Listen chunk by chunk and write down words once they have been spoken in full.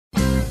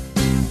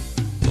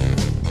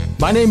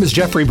My name is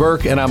Jeffrey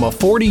Burke, and I'm a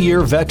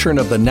 40-year veteran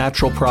of the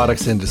natural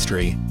products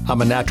industry.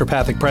 I'm a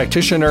naturopathic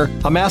practitioner,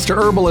 a master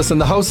herbalist, and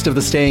the host of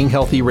the Staying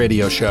Healthy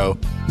radio show.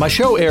 My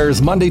show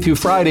airs Monday through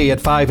Friday at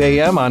 5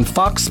 a.m. on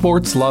Fox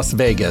Sports Las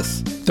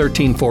Vegas,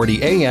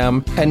 1340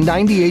 a.m. and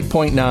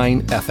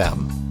 98.9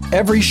 FM.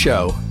 Every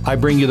show, I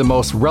bring you the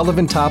most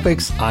relevant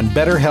topics on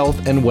better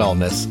health and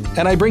wellness,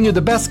 and I bring you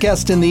the best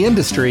guests in the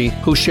industry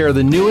who share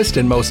the newest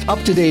and most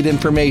up-to-date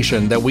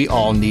information that we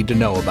all need to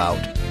know about.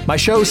 My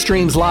show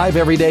streams live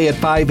every day at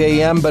 5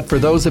 a.m., but for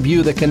those of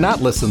you that cannot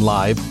listen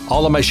live,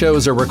 all of my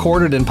shows are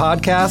recorded in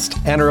podcast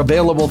and are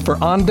available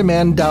for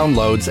on-demand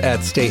downloads at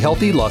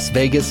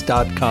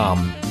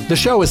stayhealthylasvegas.com. The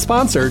show is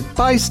sponsored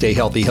by Stay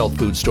Healthy Health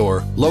Food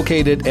Store,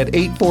 located at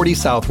 840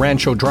 South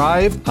Rancho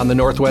Drive on the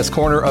northwest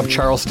corner of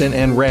Charleston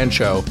and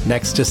Rancho,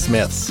 next to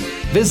Smith's.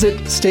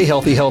 Visit Stay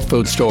Healthy Health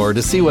Food Store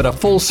to see what a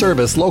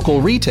full-service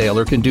local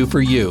retailer can do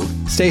for you.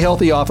 Stay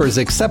Healthy offers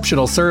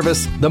exceptional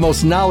service, the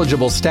most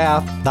knowledgeable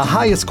staff, the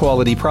highest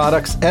quality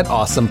products at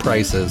awesome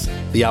prices.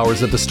 The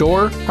hours of the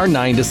store are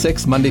 9 to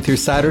 6 Monday through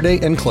Saturday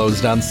and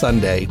closed on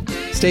Sunday.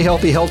 Stay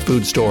Healthy Health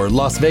Food Store,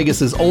 Las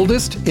Vegas's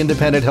oldest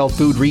independent health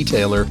food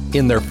retailer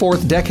in their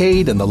fourth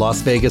decade in the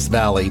Las Vegas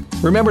Valley.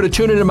 Remember to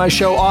tune into my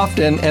show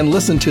often and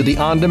listen to the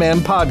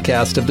on-demand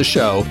podcast of the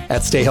show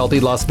at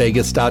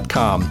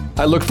stayhealthylasvegas.com.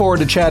 I look forward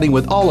to chatting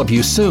with all of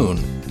you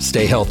soon.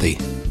 Stay healthy.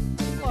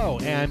 Hello,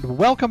 and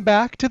welcome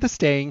back to the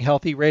Staying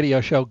Healthy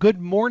radio show. Good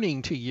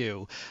morning to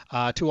you,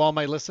 to all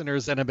my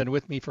listeners that have been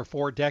with me for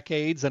 4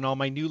 decades and all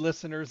my new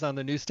listeners on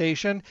the new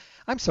station.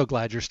 I'm so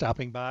glad you're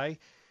stopping by.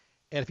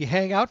 And if you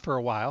hang out for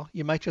a while,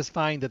 you might just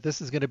find that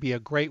this is going to be a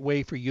great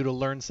way for you to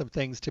learn some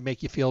things to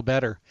make you feel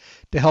better,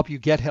 to help you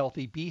get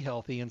healthy, be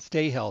healthy, and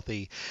stay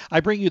healthy. I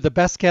bring you the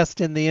best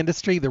guests in the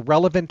industry, the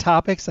relevant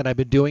topics, and I've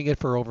been doing it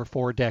for over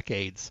 4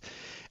 decades.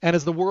 And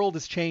as the world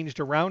has changed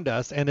around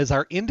us, and as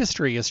our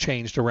industry has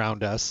changed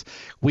around us,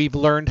 we've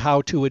learned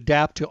how to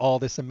adapt to all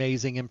this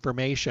amazing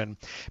information.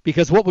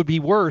 Because what would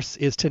be worse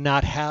is to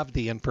not have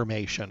the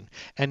information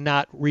and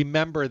not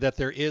remember that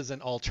there is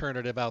an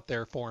alternative out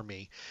there for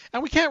me.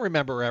 And we can't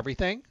remember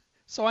everything,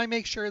 so I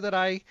make sure that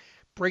I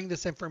bring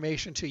this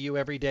information to you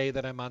every day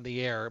that I'm on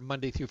the air,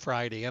 Monday through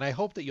Friday. And I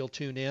hope that you'll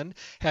tune in,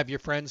 have your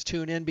friends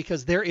tune in,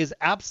 because there is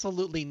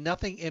absolutely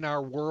nothing in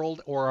our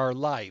world or our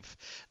life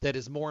that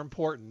is more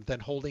important than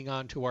holding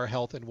on to our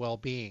health and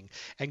well-being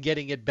and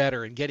getting it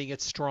better and getting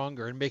it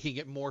stronger and making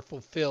it more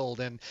fulfilled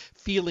and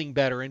feeling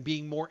better and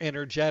being more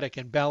energetic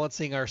and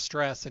balancing our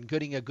stress and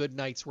getting a good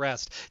night's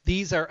rest.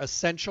 These are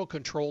essential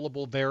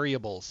controllable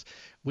variables.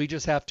 We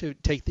just have to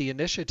take the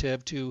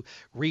initiative to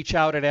reach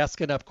out and ask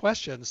enough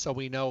questions so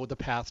we know the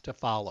path to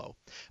follow.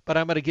 But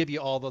I'm going to give you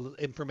all the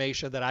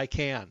information that I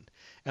can.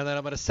 And then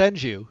I'm going to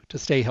send you to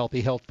Stay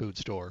Healthy Health Food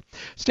Store.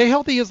 Stay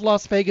Healthy is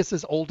Las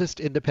Vegas's oldest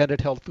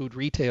independent health food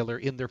retailer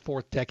in their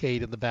 4th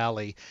decade in the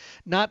Valley.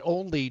 Not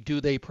only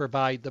do they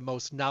provide the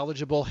most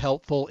knowledgeable,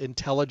 helpful,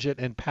 intelligent,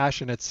 and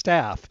passionate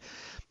staff,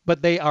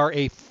 but they are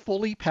a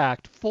fully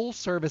packed,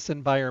 full-service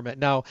environment.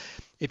 Now,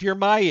 if you're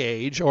my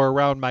age or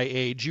around my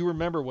age, you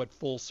remember what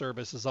full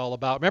service is all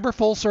about. Remember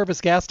full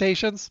service gas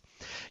stations?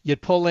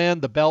 You'd pull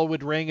in, the bell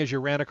would ring as you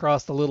ran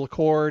across the little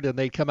cord, and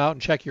they'd come out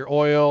and check your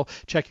oil,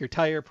 check your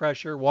tire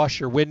pressure, wash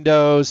your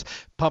windows,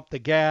 pump the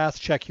gas,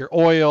 check your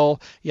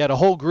oil. You had a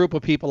whole group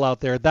of people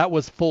out there. That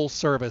was full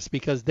service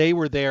because they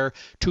were there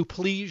to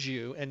please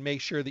you and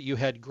make sure that you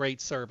had great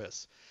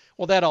service.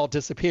 Well, that all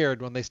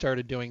disappeared when they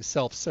started doing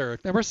self-serve.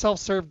 Remember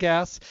self-serve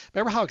gas?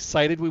 Remember how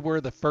excited we were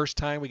the first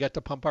time we got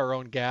to pump our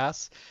own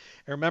gas?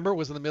 And remember it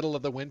was in the middle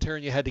of the winter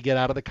and you had to get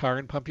out of the car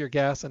and pump your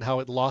gas and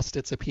how it lost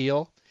its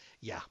appeal?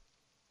 Yeah.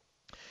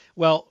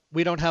 Well,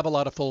 we don't have a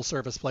lot of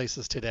full-service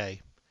places today.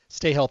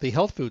 Stay Healthy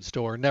Health Food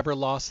Store never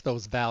lost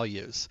those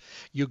values.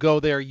 You go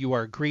there, you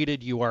are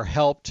greeted, you are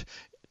helped.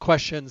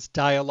 Questions,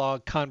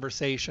 dialogue,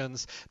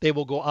 conversations. They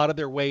will go out of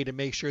their way to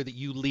make sure that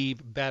you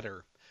leave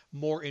better,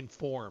 more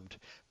informed,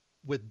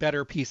 with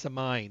better peace of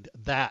mind.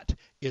 That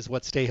is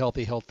what Stay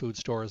Healthy Health Food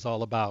Store is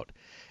all about.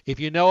 If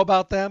you know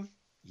about them,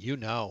 you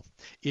know.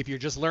 If you're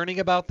just learning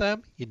about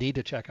them, you need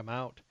to check them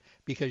out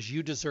because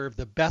you deserve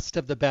the best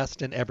of the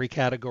best in every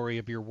category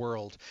of your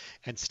world,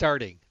 and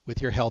starting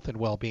with your health and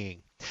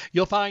well-being.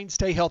 You'll find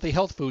Stay Healthy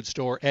Health Food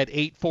Store at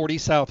 840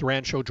 South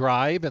Rancho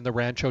Drive in the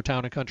Rancho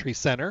Town and Country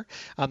Center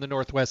on the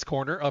northwest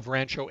corner of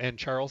Rancho and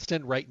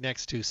Charleston, right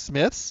next to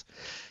Smith's.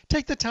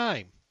 Take the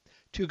time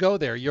to go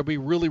there. You'll be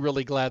really,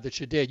 really glad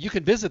that you did. You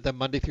can visit them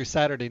Monday through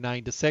Saturday,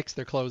 9 to 6.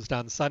 They're closed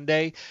on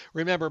Sunday.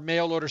 Remember,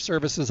 mail order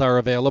services are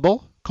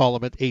available. Call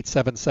them at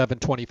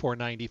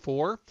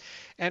 877-2494.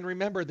 And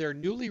remember, their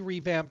newly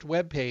revamped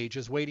webpage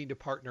is waiting to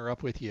partner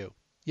up with you.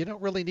 You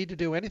don't really need to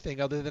do anything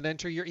other than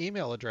enter your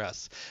email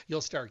address. You'll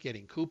start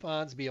getting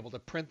coupons, be able to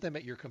print them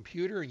at your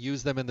computer and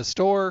use them in the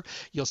store.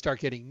 You'll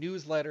start getting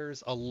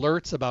newsletters,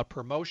 alerts about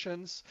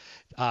promotions,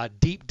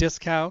 deep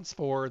discounts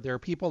for their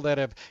people that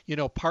have,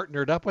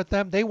 partnered up with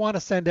them. They want to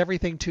send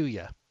everything to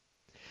you.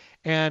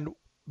 And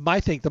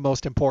I think the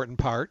most important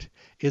part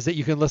is that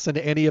you can listen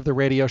to any of the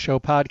radio show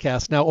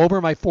podcasts. Now,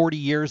 over my 40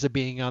 years of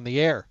being on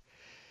the air,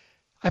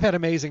 I've had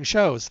amazing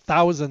shows,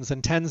 thousands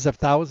and tens of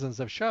thousands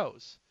of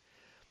shows,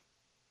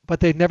 but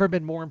they've never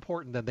been more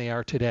important than they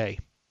are today.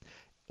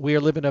 We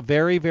are living a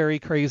very, very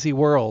crazy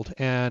world.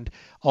 And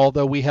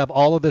although we have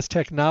all of this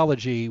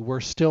technology, we're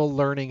still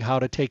learning how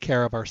to take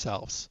care of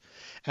ourselves.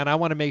 And I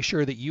want to make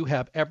sure that you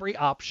have every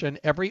option,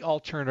 every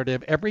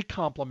alternative, every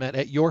complement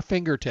at your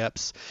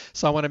fingertips.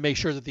 So I want to make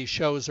sure that these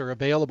shows are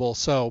available.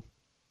 So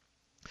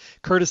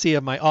courtesy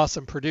of my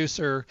awesome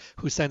producer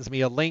who sends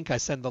me a link. I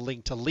send the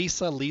link to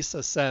Lisa.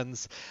 Lisa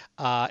sends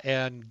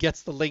and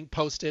gets the link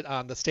posted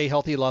on the Stay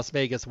Healthy Las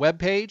Vegas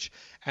webpage,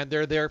 and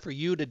they're there for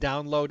you to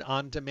download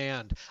on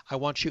demand. I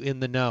want you in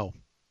the know.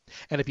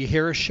 And if you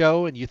hear a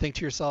show and you think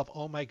to yourself,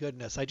 oh my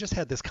goodness, I just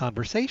had this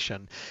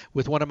conversation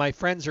with one of my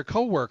friends or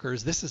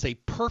coworkers, this is a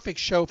perfect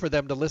show for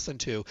them to listen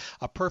to,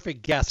 a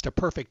perfect guest, a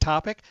perfect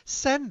topic,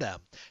 send them.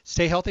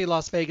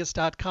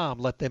 StayHealthyLasVegas.com.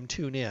 Let them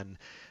tune in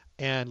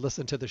and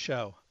listen to the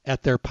show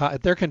at their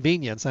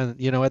convenience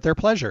and at their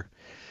pleasure.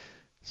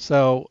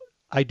 So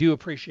I do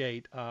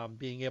appreciate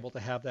being able to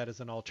have that as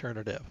an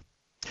alternative.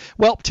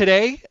 Well,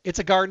 today it's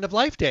a Garden of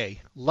Life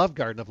Day. Love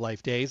Garden of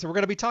Life Days. And we're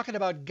going to be talking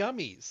about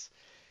gummies.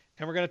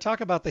 And we're going to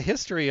talk about the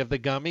history of the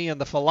gummy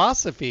and the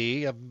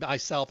philosophy of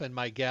myself and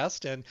my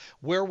guest and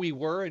where we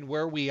were and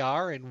where we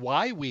are and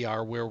why we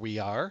are where we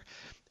are,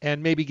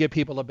 and maybe give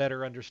people a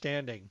better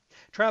understanding.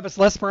 Travis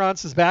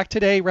Lesperance is back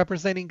today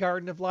representing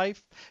Garden of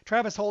Life.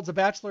 Travis holds a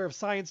Bachelor of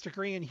Science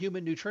degree in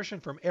Human Nutrition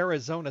from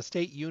Arizona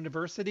State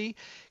University.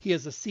 He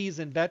is a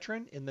seasoned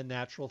veteran in the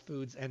natural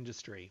foods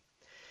industry.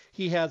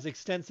 He has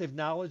extensive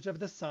knowledge of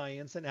the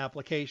science and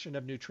application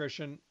of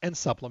nutrition and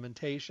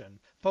supplementation,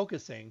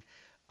 focusing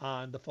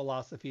on the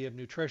philosophy of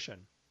nutrition.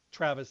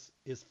 Travis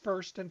is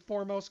first and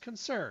foremost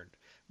concerned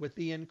with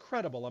the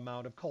incredible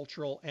amount of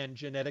cultural and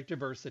genetic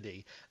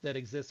diversity that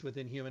exists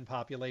within human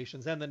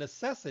populations and the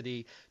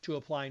necessity to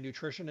apply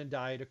nutrition and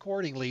diet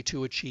accordingly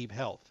to achieve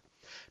health.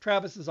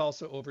 Travis has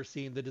also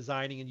overseen the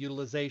designing and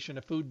utilization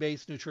of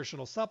food-based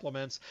nutritional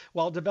supplements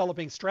while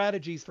developing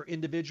strategies for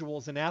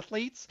individuals and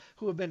athletes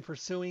who have been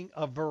pursuing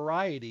a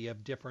variety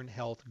of different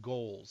health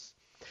goals.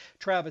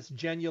 Travis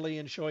genuinely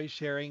enjoys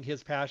sharing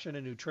his passion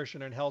in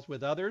nutrition and health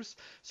with others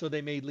so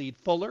they may lead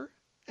fuller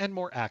and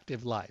more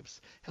active lives.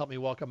 Help me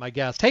welcome my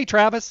guest. Hey,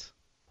 Travis.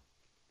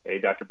 Hey,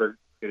 Dr. Berg.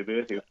 Good to be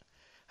with you.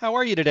 How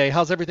are you today?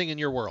 How's everything in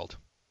your world?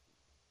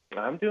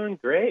 I'm doing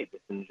great.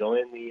 Just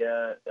enjoying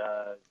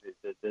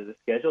the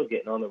schedule,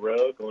 getting on the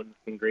road, going to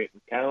some great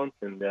accounts,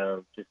 and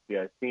just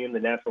seeing the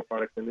natural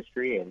products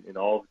industry in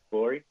all of its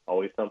glory.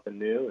 Always something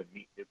new and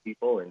meet new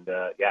people, and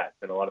it's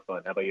been a lot of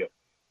fun. How about you?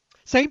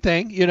 Same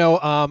thing.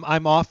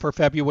 I'm off for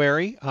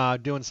February,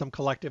 doing some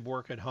collective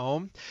work at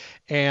home,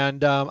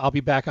 and I'll be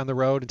back on the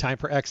road in time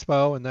for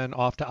Expo, and then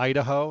off to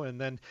Idaho, and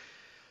then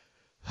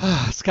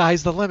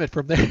sky's the limit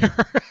from there.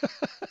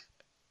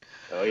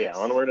 Oh yeah,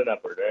 onward and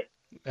upward, right?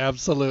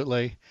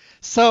 Absolutely.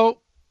 So,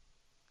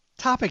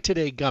 topic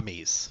today,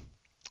 gummies.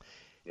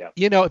 Yeah.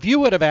 If you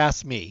would have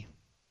asked me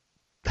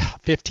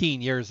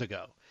 15 years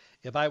ago,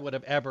 if I would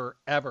have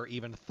ever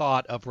even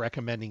thought of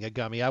recommending a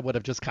gummy, I would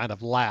have just kind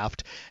of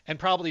laughed. And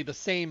probably the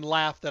same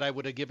laugh that I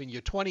would have given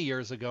you 20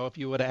 years ago if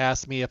you would have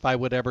asked me if I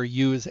would ever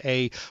use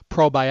a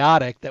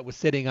probiotic that was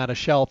sitting on a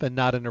shelf and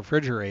not in a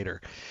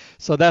refrigerator.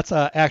 So that's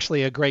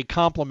actually a great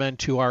compliment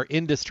to our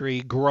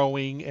industry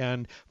growing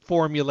and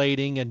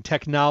formulating and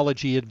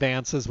technology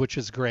advances, which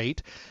is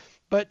great.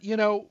 But,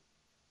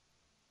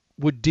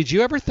 did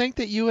you ever think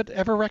that you would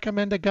ever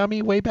recommend a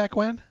gummy way back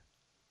when?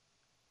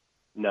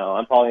 No,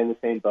 I'm probably in the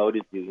same boat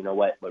as you. You know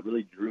what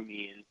really drew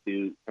me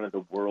into kind of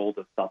the world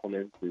of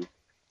supplements is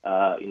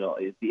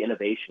the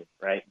innovation,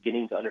 right?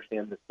 Getting to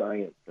understand the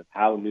science of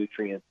how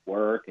nutrients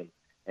work,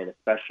 and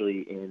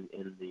especially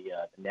in the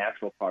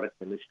natural products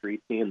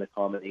industry, seeing the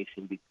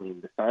combination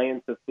between the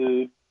science of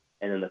food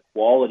and then the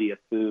quality of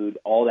food,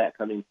 all that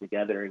coming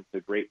together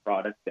into great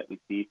products that we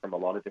see from a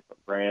lot of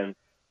different brands.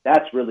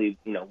 That's really,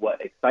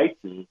 what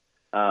excites me.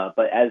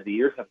 But as the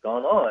years have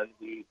gone on,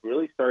 we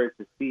really started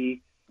to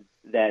see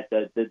that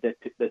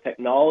the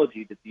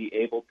technology to be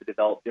able to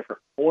develop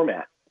different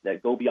formats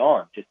that go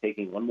beyond just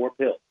taking one more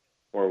pill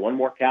or one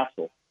more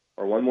capsule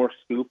or one more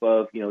scoop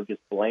of,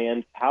 just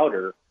bland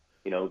powder,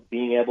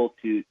 being able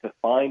to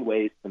find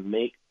ways to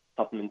make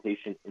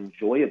supplementation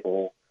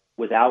enjoyable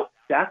without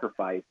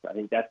sacrifice. I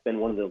think that's been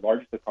one of the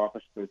largest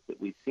accomplishments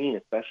that we've seen,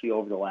 especially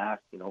over the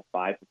last,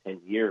 5 to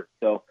 10 years.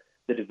 So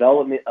the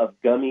development of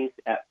gummies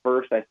at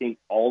first, I think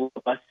all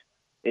of us,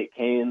 it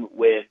came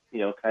with,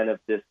 kind of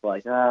this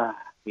like,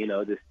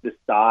 this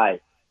sigh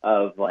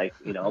of like,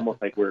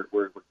 almost like we're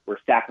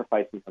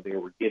sacrificing something or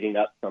we're giving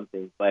up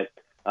something. But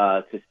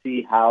to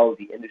see how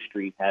the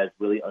industry has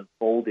really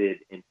unfolded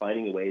in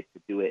finding a way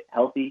to do it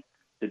healthy,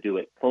 to do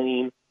it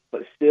clean,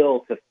 but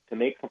still to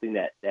make something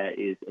that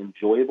is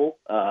enjoyable,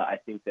 I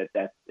think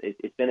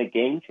it's been a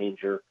game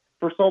changer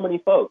for so many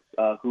folks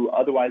who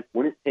otherwise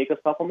wouldn't take a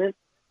supplement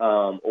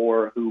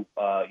or who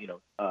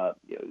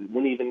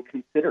wouldn't even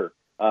consider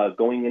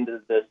going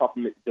into the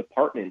supplement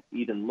department to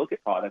even look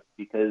at products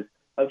because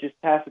of just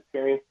past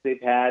experiences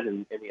they've had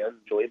and the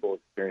unenjoyable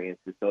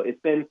experiences. So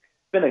it's been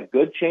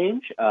could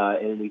change,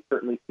 and we've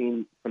certainly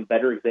seen some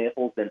better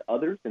examples than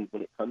others and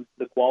when it comes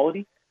to the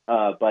quality.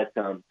 But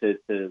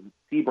to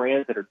see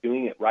brands that are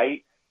doing it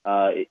right,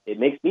 it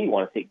makes me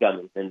want to take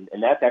gummies. And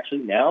that's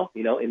actually now,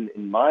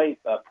 in my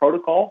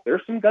protocol,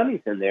 there's some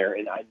gummies in there,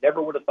 and I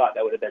never would have thought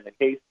that would have been the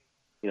case,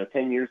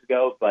 10 years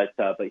ago. But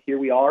here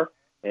we are,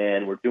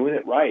 and we're doing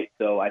it right.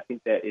 So I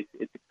think that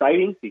it's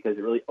exciting because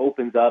it really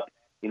opens up,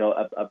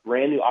 a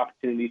brand new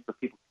opportunity for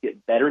people to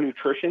get better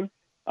nutrition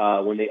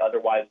when they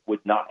otherwise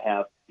would not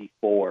have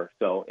before.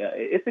 So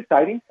it's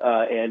exciting,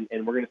 and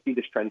we're going to see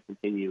this trend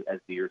continue as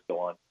the years go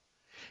on.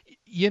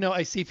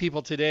 I see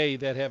people today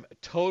that have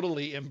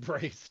totally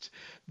embraced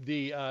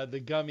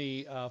the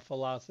gummy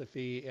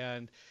philosophy,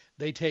 and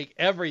they take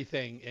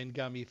everything in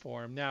gummy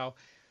form. Now,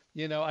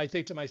 I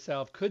think to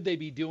myself, could they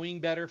be doing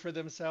better for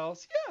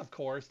themselves? Yeah, of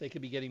course, they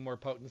could be getting more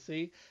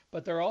potency,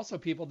 but there are also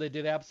people that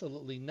did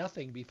absolutely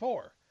nothing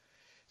before.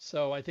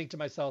 So I think to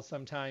myself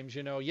sometimes,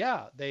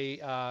 yeah,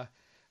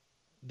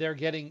 they're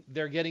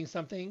getting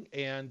something,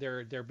 and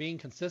they're being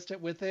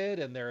consistent with it,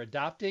 and they're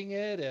adopting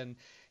it, and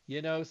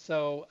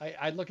so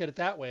I look at it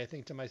that way. I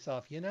think to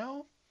myself,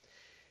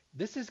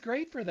 this is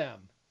great for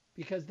them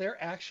because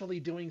they're actually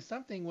doing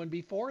something when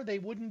before they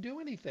wouldn't do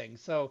anything.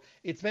 So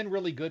it's been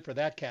really good for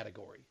that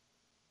category.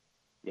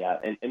 Yeah,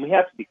 and we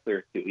have to be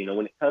clear too.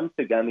 When it comes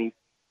to gummies,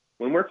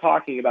 when we're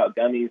talking about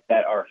gummies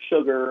that are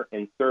sugar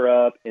and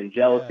syrup and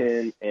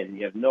gelatin, Yes. and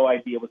you have no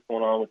idea what's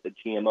going on with the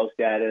GMO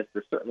status,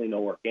 there's certainly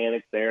no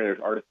organics there. There's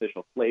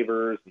artificial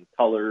flavors and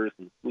colors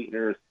and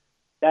sweeteners.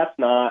 That's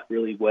not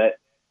really what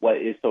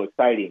is so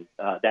exciting.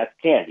 That's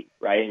candy,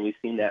 right? And we've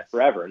seen that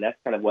forever. And that's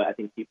kind of what I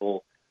think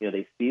people,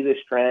 they see this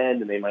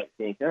trend and they might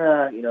think,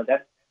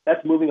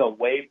 that's moving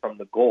away from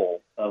the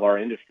goal of our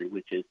industry,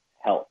 which is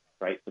health,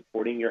 right?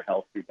 Supporting your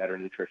health through better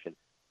nutrition.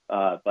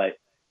 But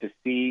to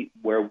see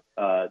where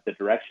the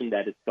direction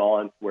that it's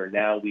gone, where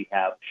now we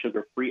have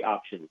sugar-free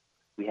options,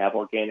 we have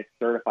organic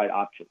certified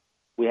options,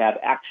 we have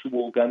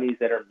actual gummies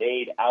that are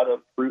made out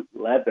of fruit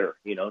leather,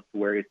 to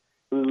where it's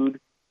food,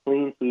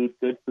 clean food,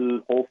 good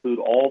food, whole food,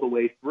 all the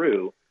way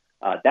through.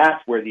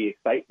 That's where the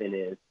excitement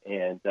is,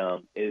 and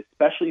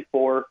especially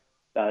for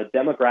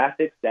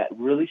demographics that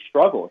really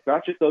struggle. It's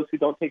not just those who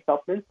don't take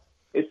supplements;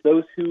 it's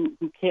those who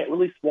can't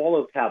really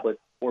swallow tablets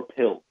or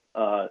pills.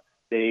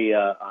 They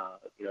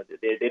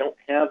don't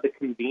have the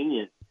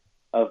convenience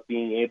of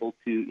being able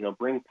to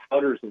bring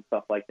powders and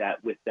stuff like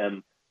that with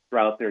them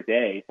throughout their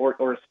day,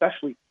 or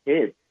especially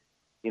kids.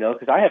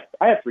 Because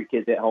I have 3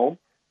 kids at home.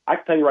 I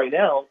can tell you right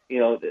now,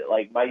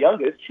 like my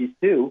youngest, she's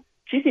 2.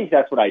 She thinks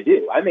that's what I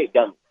do. I make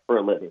gummies for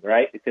a living,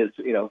 right? Because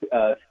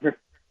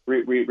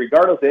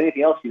regardless of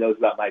anything else she knows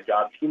about my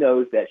job, she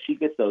knows that she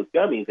gets those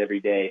gummies every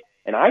day,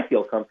 and I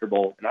feel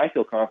comfortable and I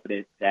feel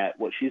confident that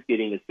what she's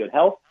getting is good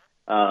health,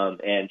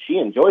 and she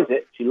enjoys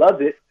it. She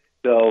loves it.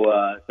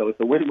 So it's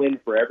a win-win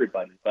for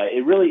everybody. But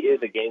it really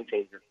is a game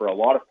changer for a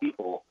lot of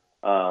people,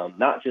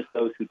 not just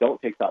those who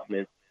don't take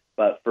supplements,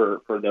 but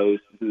for those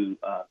who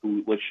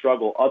would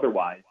struggle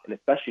otherwise, and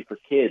especially for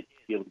kids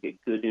to be able to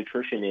get good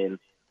nutrition in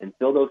and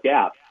fill those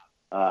gaps.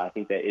 I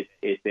think that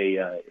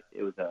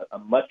it was a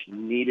much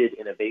needed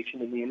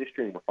innovation in the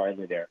industry, and we're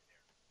finally there.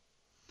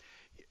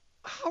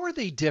 How are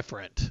they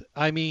different?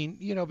 I mean,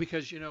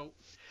 because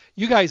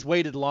you guys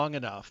waited long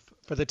enough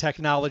for the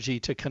technology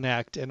to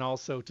connect and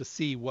also to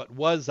see what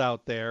was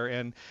out there,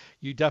 and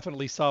you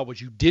definitely saw what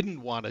you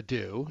didn't want to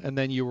do, and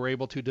then you were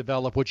able to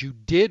develop what you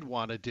did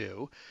want to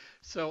do.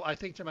 So I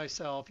think to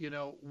myself,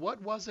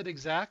 what was it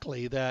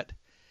exactly that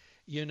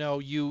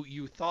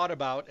you thought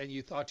about, and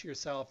you thought to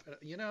yourself,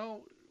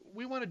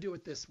 we want to do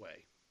it this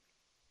way?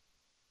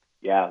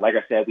 Yeah, like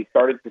I said, we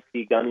started to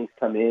see gummies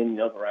come in,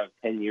 around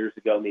 10 years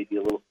ago, maybe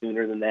a little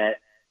sooner than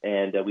that.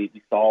 And we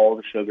saw all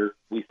the sugar,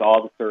 we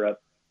saw the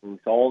syrup, and we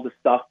saw all the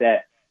stuff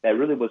that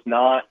really was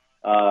not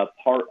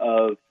part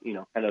of,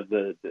 kind of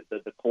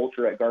the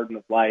culture at Garden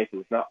of Life. It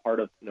was not part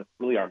of,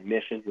 really our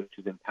mission, which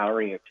is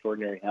empowering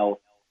extraordinary health.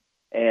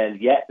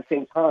 And yet, at the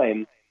same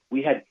time,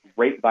 we had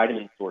great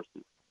vitamin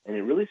sources. And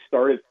it really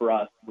started for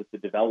us with the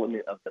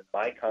development of the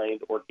My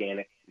Kind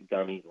organic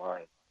gummy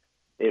line.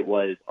 It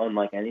was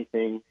unlike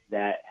anything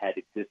that had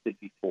existed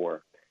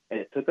before. And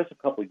it took us a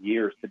couple of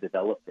years to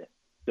develop this.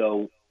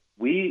 So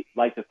we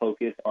like to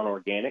focus on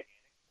organic.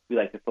 We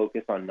like to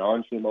focus on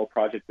non-GMO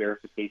project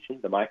verification.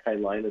 The My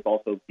Kind line is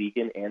also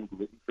vegan and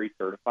gluten-free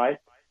certified.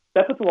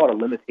 That puts a lot of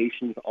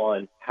limitations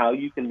on how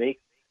you can make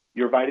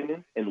your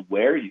vitamins and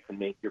where you can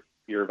make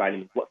your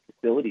vitamins, what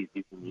facilities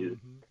you can use.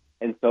 Mm-hmm.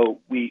 And so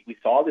we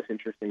saw this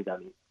interest in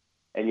gummies,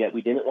 and yet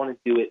we didn't want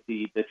to do it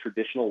the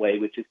traditional way,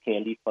 which is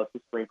candy plus a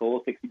sprinkle, a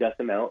pixie dust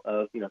amount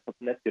of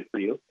something that's good for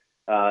you.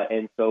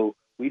 And so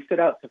we set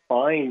out to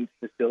find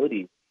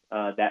facilities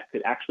that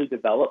could actually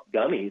develop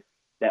gummies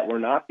that were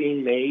not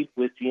being made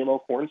with GMO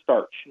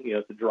cornstarch,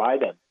 to dry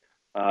them,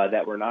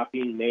 that were not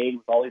being made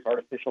with all these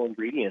artificial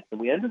ingredients.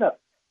 And we ended up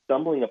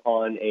stumbling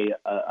upon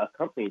a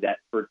company that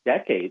for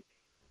decades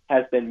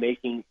has been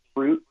making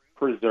fruit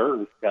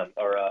preserved gum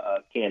or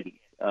candies.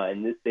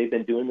 And they've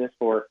been doing this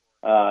for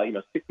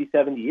 60,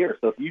 70 years.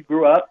 So if you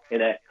grew up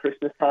and at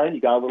Christmas time,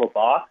 you got a little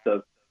box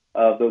of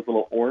those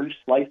little orange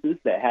slices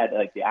that had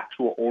like the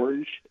actual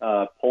orange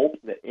pulp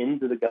that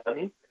into the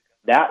gummy.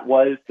 That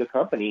was the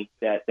company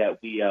that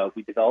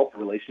we developed a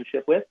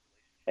relationship with,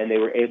 and they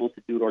were able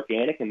to do it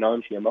organic and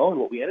non-GMO. And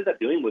what we ended up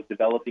doing was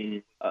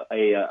developing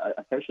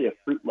essentially a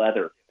fruit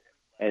leather.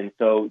 And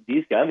so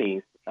these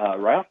gummies,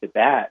 right off the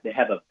bat, they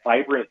have a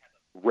vibrant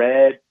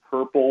red,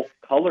 purple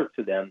color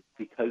to them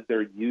because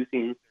they're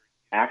using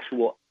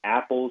actual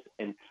apples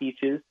and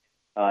peaches.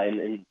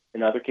 And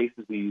in other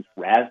cases, we use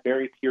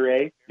raspberry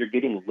puree. You're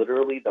getting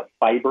literally the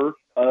fiber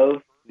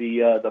of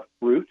the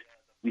fruit.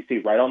 We see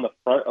right on the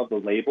front of the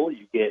label,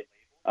 you get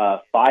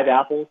 5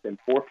 apples and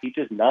 4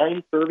 peaches,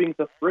 9 servings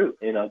of fruit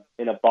in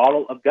a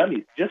bottle of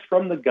gummies, just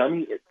from the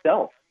gummy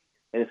itself.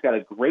 And it's got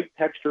a great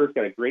texture. It's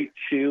got a great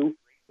chew.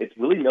 It's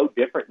really no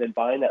different than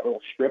buying that little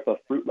strip of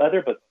fruit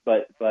leather.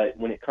 But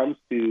when it comes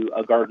to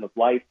a Garden of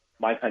Life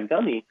My Kind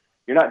gummy,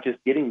 you're not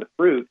just getting the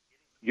fruit.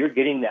 You're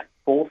getting that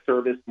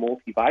full-service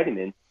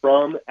multivitamin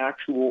from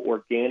actual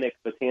organic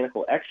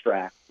botanical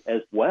extracts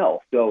as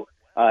well. So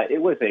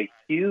it was a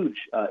huge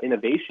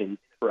innovation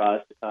for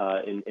us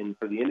and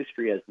for the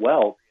industry as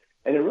well.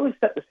 And it really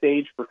set the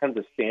stage for kind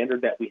of the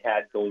standard that we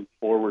had going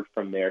forward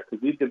from there,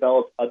 because we've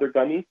developed other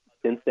gummies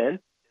since then.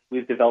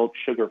 We've developed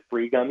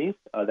sugar-free gummies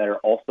that are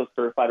also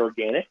certified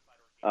organic.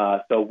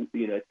 So,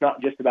 it's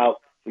not just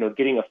about,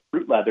 getting a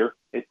fruit leather.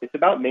 It's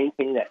about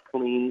maintaining that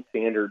clean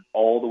standard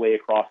all the way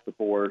across the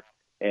board.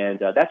 And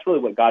that's really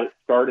what got it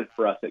started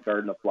for us at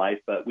Garden of Life.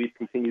 But we've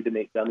continued to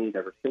make gummies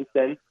ever since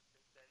then.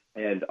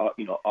 And,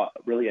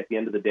 really at the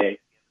end of the day,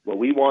 what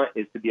we want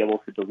is to be able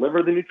to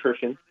deliver the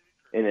nutrition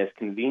in as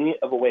convenient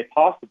of a way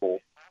possible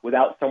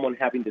without someone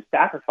having to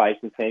sacrifice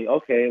and saying,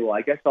 okay, well,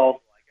 I guess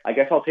I'll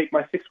take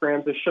my 6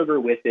 grams of sugar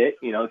with it.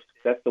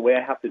 That's the way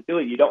I have to do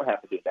it. You don't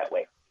have to do it that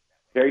way.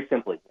 Very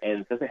simply.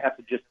 And it doesn't have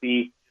to just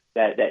be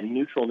that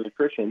neutral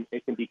nutrition.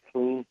 It can be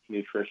clean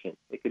nutrition.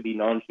 It could be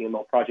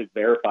non-GMO project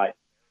verified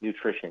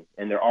nutrition.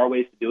 And there are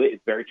ways to do it.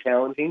 It's very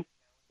challenging.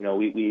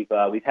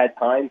 We've had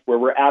times where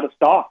we're out of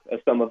stock of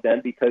some of them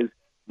because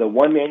the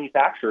one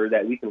manufacturer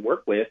that we can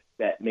work with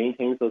that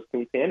maintains those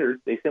clean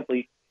standards, they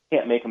simply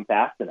can't make them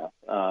fast enough.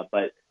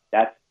 But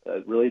that's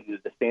really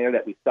the standard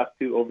that we stuck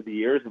to over the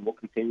years, and we'll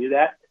continue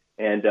that.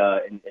 And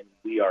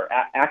we are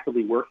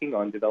actively working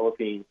on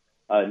developing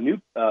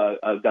new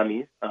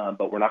gummies,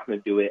 but we're not going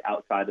to do it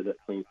outside of the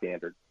clean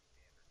standard.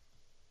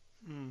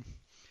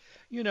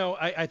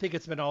 I think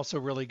it's been also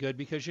really good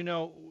because,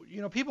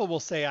 people will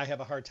say I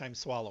have a hard time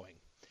swallowing.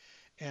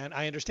 And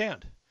I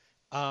understand.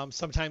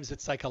 Sometimes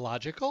it's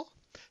psychological.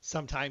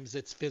 Sometimes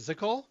it's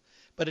physical.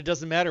 But it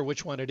doesn't matter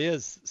which one it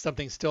is.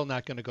 Something's still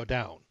not going to go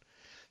down.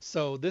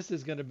 So this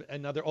is going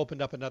to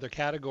opened up another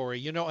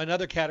category.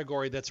 Another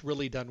category that's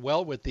really done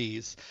well with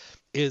these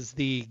is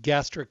the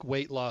gastric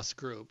weight loss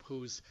group,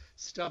 whose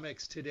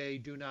stomachs today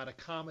do not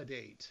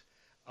accommodate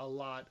a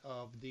lot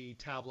of the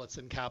tablets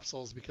and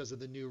capsules because of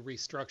the new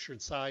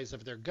restructured size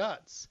of their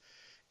guts.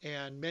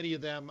 And many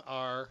of them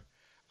are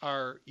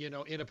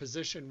in a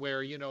position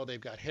where,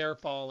 they've got hair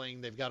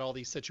falling, they've got all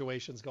these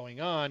situations going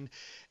on.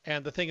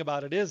 And the thing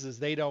about it is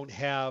they don't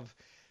have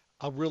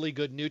a really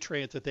good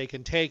nutrient that they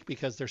can take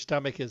because their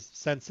stomach is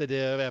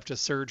sensitive after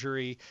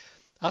surgery.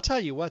 I'll tell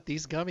you what,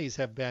 these gummies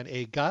have been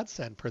a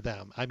godsend for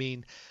them. I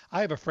mean,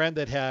 I have a friend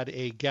that had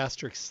a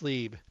gastric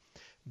sleeve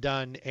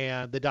done,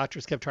 and the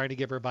doctors kept trying to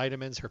give her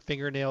vitamins. Her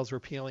fingernails were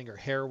peeling, her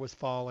hair was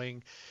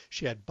falling,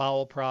 she had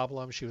bowel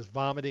problems, she was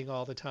vomiting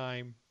all the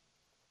time.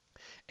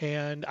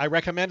 And I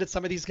recommended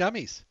some of these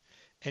gummies,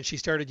 and she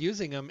started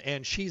using them,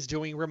 and she's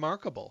doing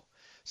remarkable.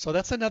 So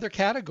that's another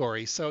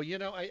category. So,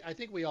 I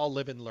think we all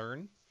live and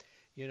learn,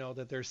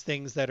 that there's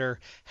things that are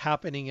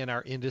happening in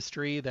our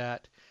industry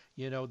that,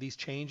 these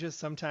changes,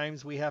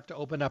 sometimes we have to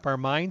open up our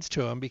minds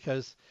to them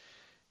because,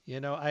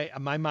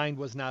 my mind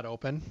was not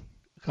open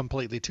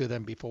completely to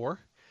them before,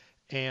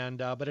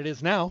 but it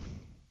is now.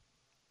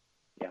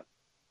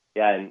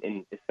 Yeah,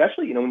 and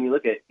especially, when you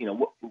look at,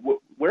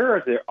 where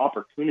is there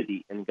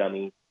opportunity in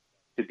gummies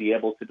to be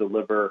able to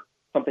deliver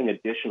something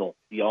additional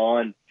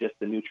beyond just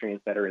the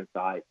nutrients that are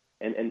inside?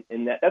 And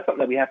that's something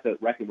that we have to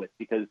reckon with,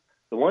 because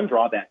the one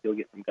drawback you'll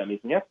get from gummies,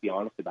 and you have to be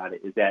honest about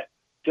it, is that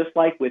just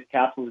like with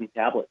capsules and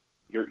tablets,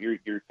 you're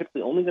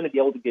typically only going to be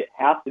able to get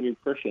half the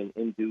nutrition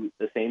into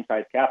the same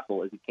size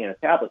capsule as you can a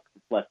tablet because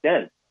it's less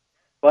dense.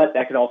 But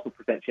that could also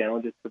present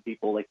challenges for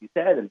people, like you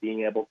said, and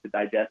being able to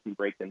digest and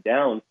break them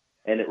down.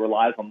 And it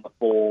relies on the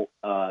full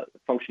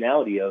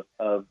functionality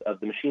of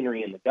the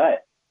machinery in the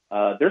gut.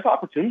 There's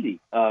opportunity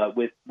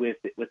with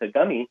a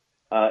gummy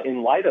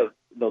in light of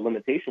the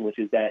limitation, which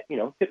is that,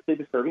 typically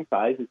the serving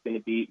size is going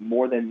to be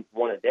more than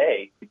one a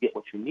day to get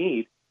what you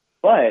need.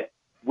 But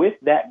with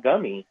that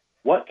gummy,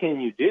 what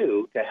can you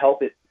do to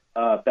help it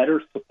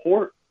better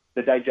support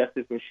the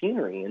digestive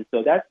machinery? And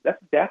so that's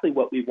exactly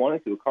what we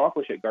wanted to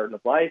accomplish at Garden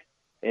of Life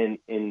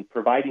in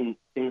providing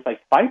things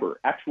like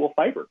fiber, actual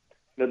fiber.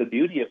 The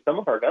beauty of some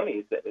of our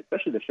gummies,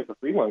 especially the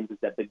sugar-free ones, is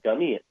that the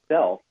gummy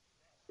itself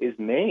is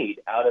made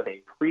out of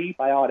a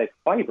prebiotic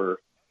fiber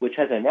which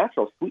has a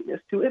natural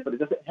sweetness to it, but it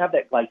doesn't have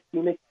that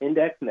glycemic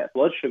index and that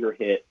blood sugar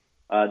hit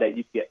that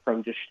you get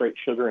from just straight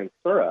sugar and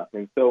syrup.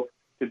 And so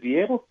to be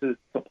able to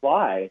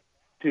supply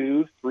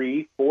 2,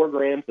 3, 4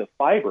 grams of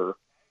fiber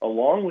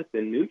along with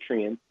the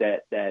nutrients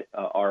that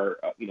are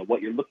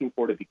what you're looking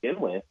for to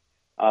begin with,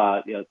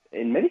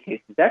 in many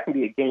cases that can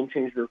be a game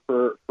changer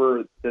for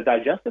the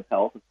digestive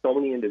health of so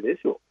many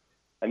individuals.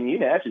 I mean, you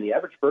imagine the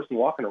average person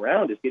walking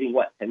around is getting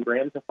 10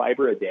 grams of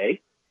fiber a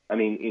day. I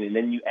mean, and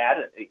then you add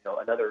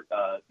another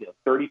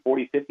 30,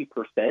 40,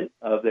 50%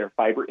 of their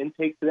fiber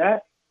intake to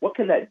that. What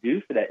can that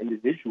do for that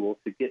individual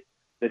to get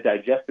the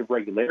digestive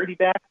regularity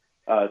back,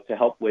 to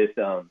help with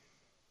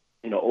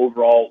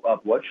overall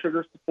blood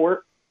sugar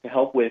support, to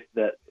help with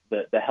the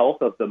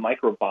health of the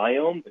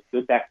microbiome, the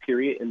good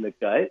bacteria in the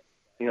gut?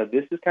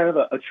 This is kind of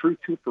a true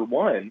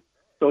 2-for-1.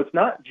 So it's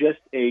not just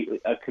a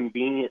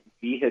convenient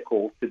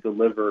vehicle to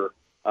deliver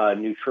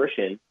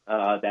nutrition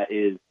that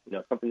is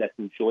something that's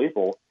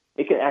enjoyable.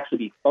 It can actually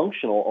be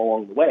functional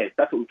along the way.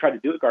 That's what we try to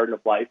do at Garden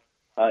of Life,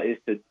 is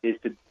to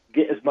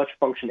get as much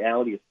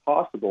functionality as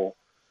possible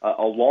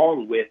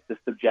along with the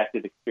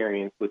subjective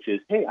experience, which is,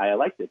 hey, I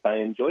like this, I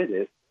enjoy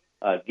this.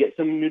 Get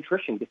some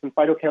nutrition, get some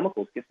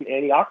phytochemicals, get some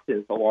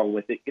antioxidants along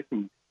with it, get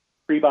some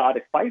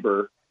prebiotic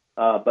fiber,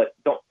 but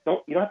you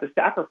don't have to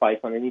sacrifice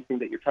on anything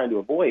that you're trying to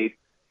avoid.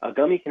 A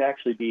gummy can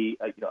actually be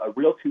a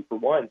real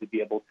 2-for-1 to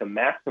be able to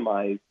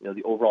maximize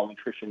the overall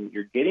nutrition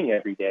you're getting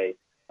every day,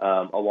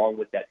 along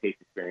with that taste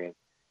experience.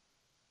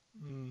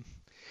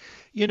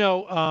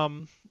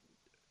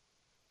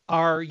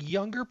 Are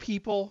younger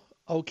people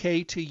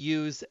okay to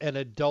use an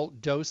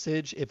adult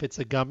dosage if it's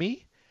a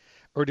gummy,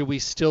 or do we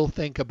still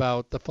think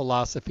about the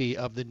philosophy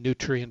of the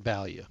nutrient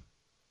value?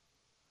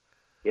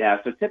 Yeah,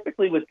 so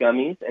typically with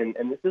gummies, and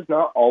this is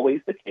not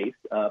always the case,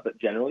 but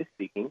generally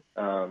speaking,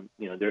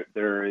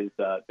 there is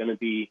going to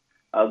be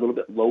a little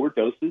bit lower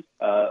doses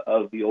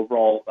of the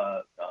overall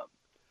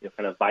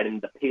kind of vitamin,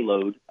 the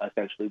payload,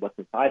 essentially what's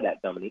inside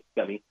that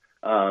gummy.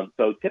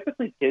 So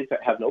typically kids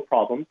have no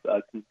problems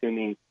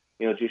consuming,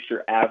 just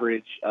your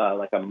average,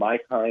 like a My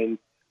Kind,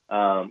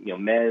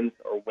 men's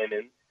or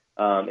women's.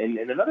 And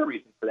another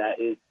reason for that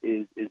is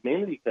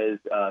mainly because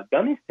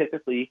gummies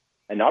typically,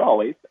 and not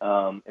always,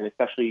 and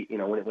especially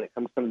when it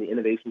comes to some of the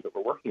innovations that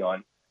we're working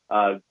on,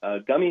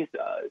 gummies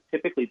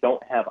typically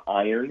don't have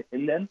iron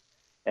in them,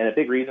 and a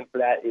big reason for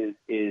that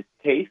is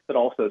taste, but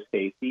also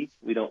safety.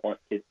 We don't want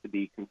kids to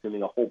be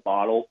consuming a whole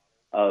bottle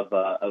of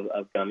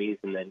gummies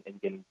and then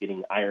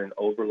getting iron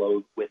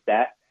overload with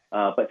that.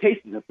 But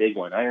taste is a big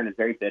one. Iron is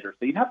very bitter,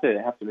 so you'd have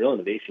to have some real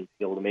innovation to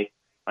be able to make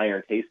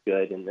iron taste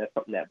good, and that's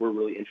something that we're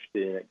really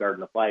interested in at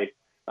Garden of Life.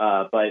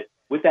 But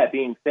with that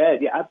being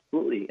said, yeah,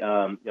 absolutely.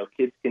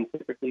 Kids can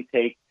typically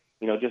take,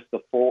 just the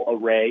full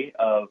array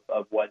of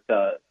what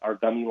our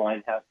gummy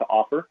line has to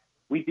offer.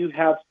 We do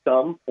have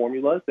some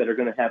formulas that are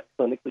going to have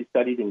clinically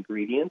studied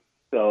ingredients.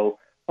 So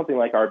something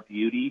like our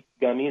Beauty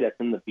gummy that's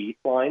in the Beast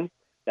line,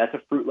 that's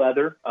a fruit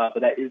leather, but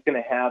that is going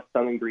to have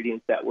some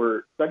ingredients that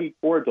were studied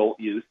for adult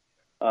use,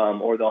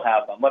 or they'll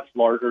have a much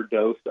larger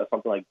dose of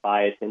something like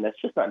biotin.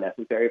 That's just not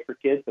necessary for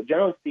kids. But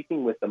generally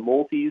speaking, with the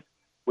multis,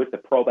 with the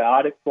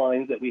probiotics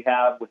lines that we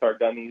have with our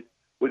gummies,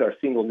 with our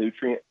single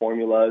nutrient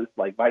formulas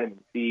like vitamin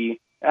C,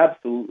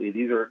 absolutely,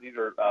 these are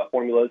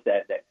formulas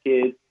that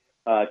kids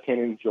can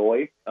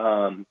enjoy.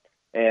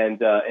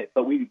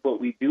 But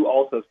we do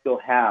also still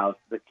have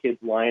the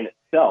kids line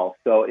itself.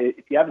 So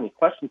if you have any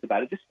questions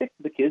about it, just stick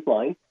to the kids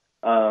line.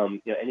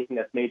 Anything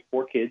that's made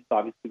for kids is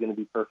obviously going to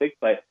be perfect,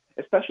 but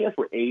especially as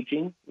we're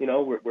aging,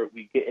 where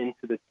we get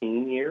into the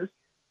teen years,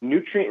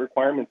 nutrient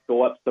requirements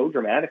go up so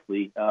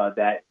dramatically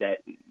that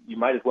you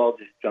might as well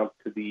just jump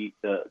to the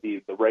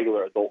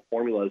regular adult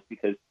formulas,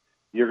 because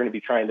you're going to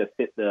be trying to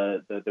fit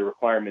the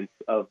requirements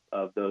of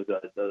those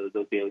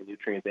daily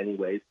nutrients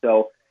anyways.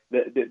 So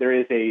there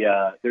is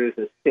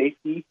a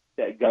safety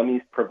that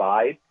gummies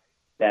provide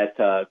that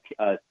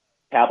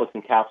tablets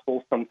and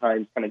capsules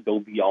sometimes kind of go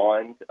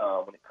beyond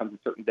when it comes to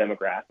certain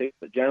demographics.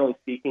 But generally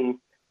speaking,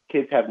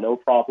 kids have no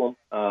problem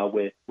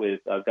with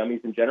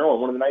gummies in general.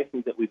 And one of the nice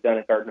things that we've done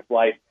at Garden of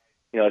Life,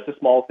 it's a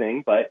small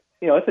thing, but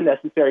it's a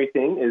necessary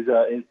thing. Is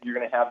you're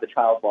going to have the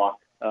child lock,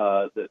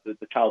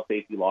 the child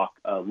safety lock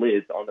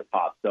lids on the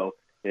top. So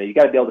you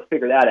got to be able to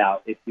figure that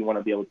out if you want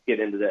to be able to get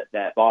into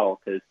that bottle.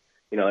 Because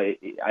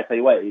I tell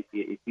you what, if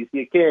you see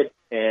a kid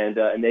and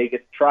they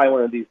get to try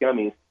one of these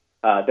gummies,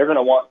 they're going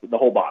to want the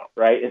whole bottle,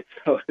 right? And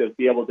so to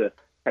be able to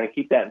kind of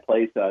keep that in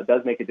place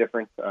does make a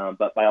difference.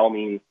 But by all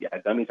means, yeah,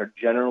 gummies are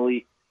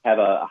generally have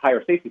a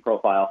higher safety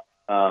profile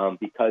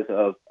because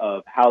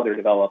of how they're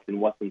developed and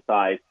what's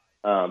inside.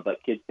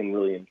 But kids can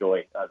really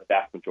enjoy the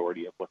vast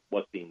majority of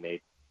what's being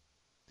made.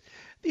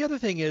 The other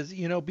thing is,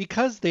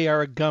 because they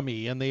are a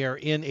gummy and they are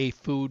in a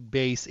food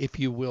base, if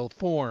you will,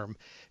 form,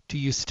 do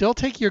you still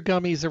take your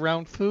gummies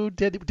around food?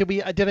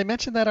 Did I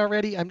mention that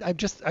already?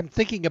 I'm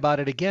thinking about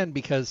it again,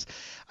 because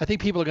I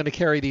think people are going to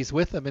carry these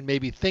with them and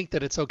maybe think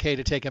that it's okay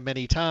to take them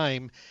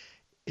anytime.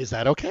 Is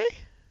that okay?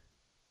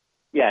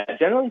 Yeah,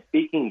 generally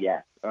speaking,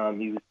 yes.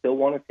 You still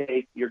want to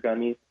take your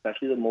gummies,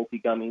 especially the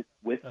multi-gummies,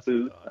 with That's what I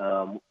food.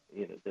 thought.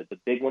 The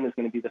big one is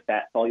going to be the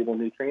fat-soluble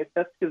nutrients.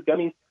 That's because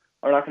gummies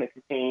are not going to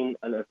contain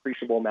an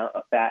appreciable amount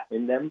of fat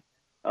in them.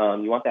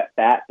 You want that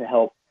fat to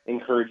help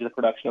encourage the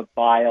production of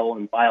bile,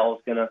 and bile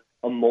is going to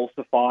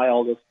emulsify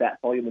all those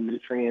fat-soluble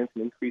nutrients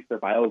and increase their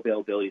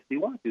bioavailability. So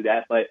you want to do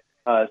that, but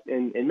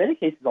in many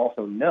cases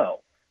also no.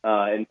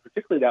 And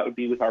particularly that would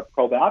be with our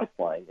probiotics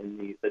line.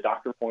 In the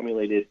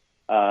doctor-formulated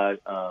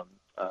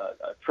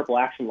triple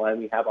action line,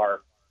 we have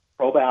our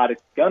probiotic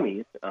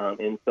gummies.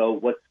 And so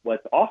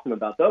what's awesome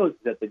about those is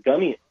that the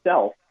gummy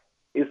itself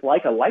is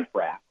like a life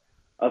raft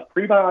of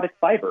prebiotic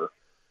fiber,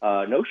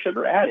 no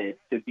sugar added,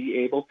 to be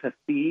able to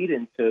feed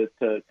and to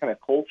kind of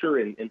culture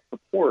and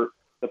support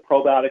the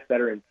probiotics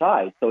that are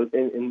inside. So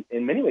in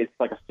many ways, it's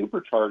like a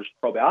supercharged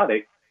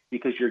probiotic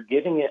because you're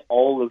giving it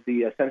all of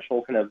the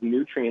essential kind of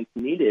nutrients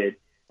needed.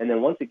 And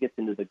then once it gets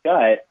into the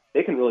gut,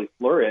 they can really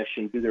flourish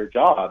and do their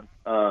job.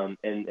 And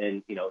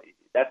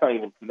that's not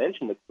even to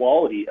mention the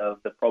quality of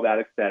the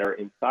probiotics that are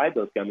inside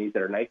those gummies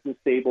that are nice and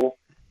stable.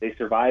 They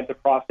survive the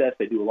process.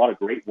 They do a lot of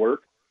great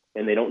work,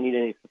 and they don't need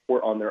any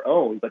support on their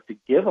own. But to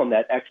give them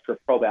that extra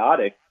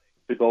probiotic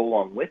to go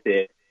along with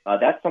it,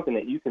 that's something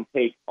that you can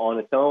take on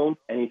its own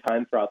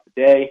anytime throughout the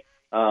day.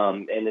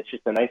 And it's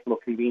just a nice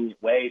little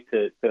convenient way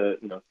to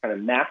kind of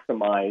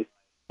maximize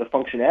the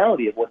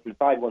functionality of what's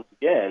inside once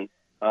again,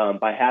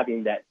 by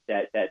having that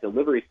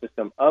delivery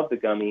system of the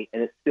gummy,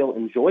 and it's still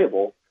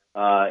enjoyable.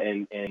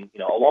 And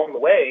along the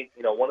way,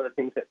 one of the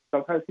things that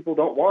sometimes people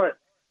don't want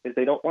is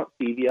they don't want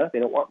stevia, they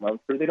don't want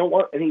monster, they don't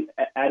want any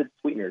added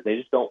sweeteners. They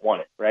just don't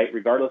want it, right?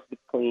 Regardless if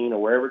it's clean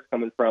or wherever it's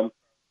coming from.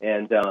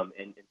 And to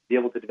be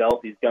able to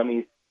develop these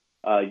gummies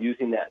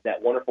using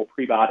that wonderful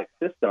prebiotic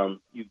system,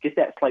 you get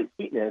that slight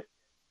sweetness,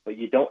 but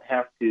you don't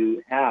have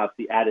to have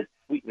the added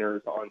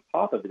sweeteners on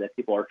top of it that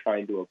people are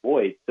trying to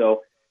avoid.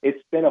 So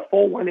it's been a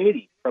full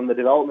 180 from the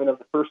development of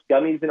the first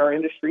gummies in our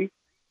industry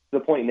to the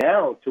point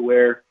now to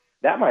where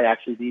that might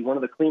actually be one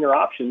of the cleaner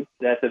options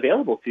that's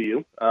available to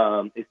you,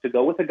 is to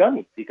go with a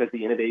gummy because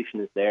the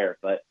innovation is there.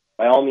 But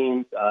by all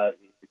means, if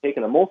you're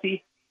taking a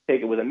multi,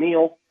 take it with a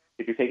meal.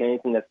 If you're taking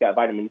anything that's got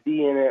vitamin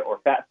D in it or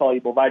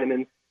fat-soluble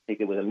vitamins,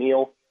 take it with a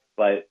meal.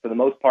 But for the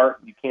most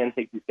part, you can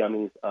take these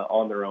gummies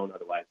on their own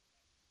otherwise.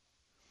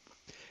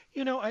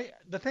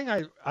 The thing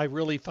I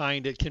really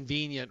find it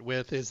convenient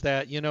with is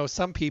that,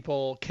 some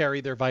people carry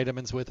their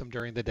vitamins with them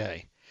during the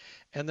day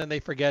and then they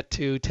forget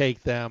to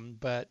take them.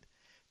 But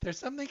there's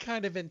something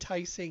kind of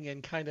enticing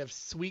and kind of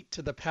sweet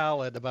to the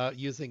palate about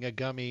using a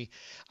gummy.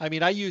 I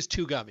mean, I use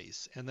 2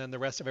 gummies, and then the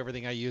rest of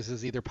everything I use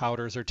is either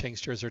powders or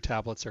tinctures or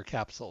tablets or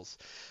capsules.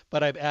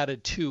 But I've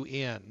added 2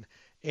 in.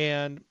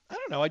 And I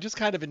don't know, I just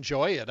kind of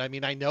enjoy it. I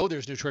mean, I know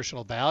there's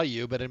nutritional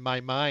value, but in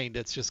my mind,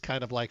 it's just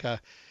kind of like a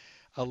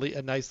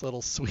nice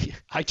little sweet.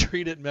 I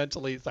treat it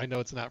mentally. I know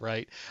it's not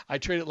right. I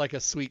treat it like a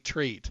sweet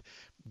treat,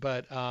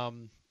 but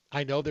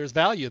I know there's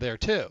value there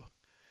too.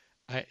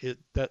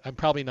 I'm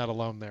probably not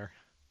alone there.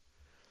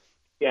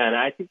 Yeah, and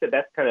I think that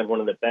that's kind of one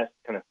of the best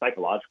kind of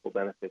psychological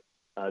benefits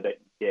that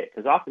you get,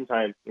 because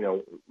oftentimes,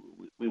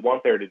 we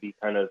want there to be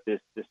kind of this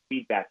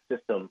feedback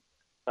system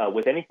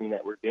with anything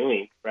that we're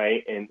doing,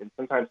 right? And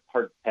sometimes it's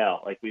hard to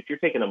tell. Like if you're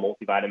taking a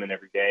multivitamin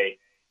every day,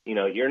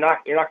 you're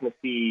not going to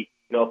see,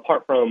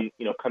 apart from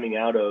coming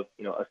out of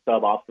a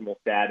suboptimal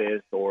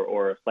status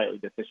or a slightly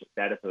deficient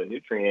status of a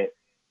nutrient,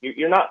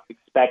 you're not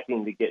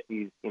expecting to get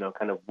these,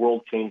 kind of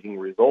world-changing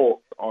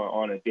results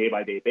on a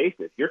day-by-day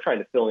basis. You're trying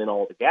to fill in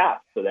all the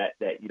gaps so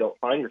that you don't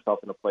find yourself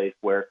in a place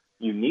where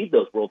you need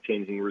those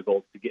world-changing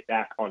results to get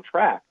back on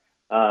track.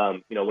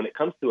 When it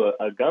comes to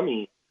a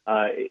gummy,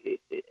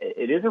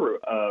 it is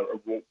a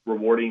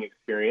rewarding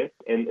experience.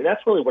 And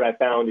that's really what I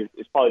found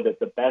is probably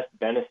the best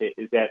benefit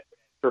is that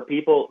for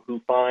people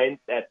who find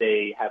that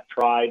they have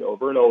tried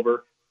over and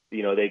over,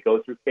 they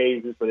go through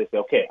phases where they say,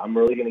 okay, I'm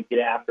really going to get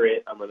after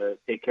it. I'm going to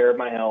take care of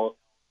my health.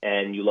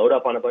 And you load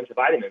up on a bunch of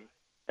vitamins.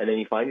 And then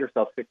you find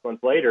yourself 6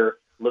 months later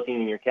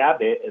looking in your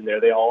cabinet, and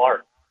there they all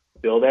are,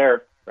 still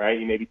there, right?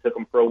 You maybe took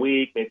them for a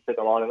week, maybe took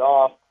them on and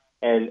off.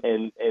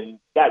 And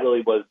that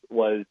really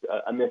was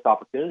a missed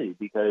opportunity,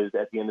 because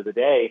at the end of the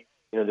day,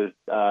 there's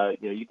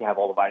you can have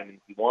all the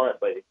vitamins you want,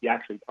 but if you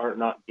actually aren't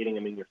not getting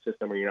them in your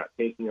system, or you're not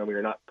taking them, or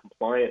you're not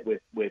compliant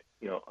with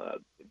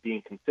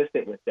being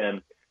consistent with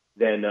them,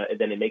 then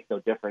it makes no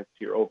difference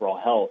to your overall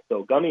health.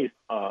 So gummies,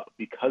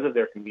 because of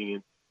their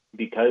convenience,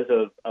 because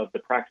of the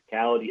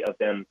practicality of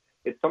them,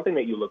 it's something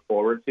that you look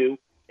forward to.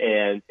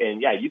 And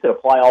yeah, you could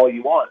apply all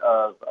you want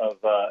of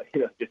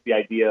just the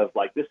idea of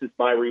like, this is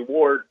my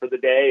reward for the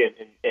day,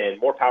 and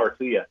more power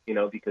to you,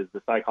 because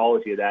the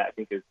psychology of that, I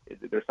think there's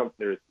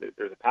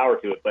a power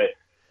to it. But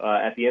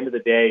at the end of the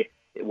day,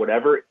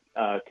 whatever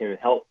can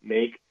help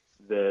make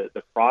the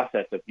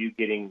process of you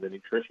getting the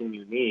nutrition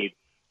you need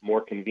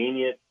more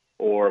convenient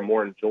or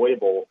more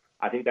enjoyable,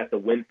 I think that's a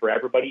win for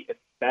everybody,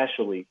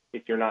 especially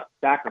if you're not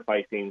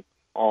sacrificing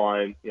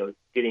on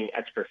getting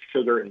extra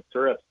sugar and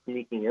syrup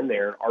sneaking in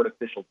there,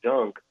 artificial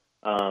junk,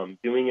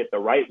 doing it the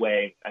right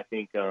way, I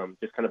think,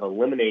 just kind of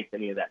eliminates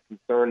any of that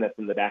concern that's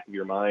in the back of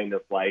your mind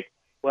of like,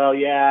 well,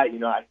 yeah,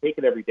 I take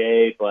it every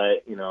day,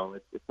 but,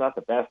 it's not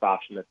the best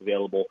option that's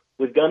available.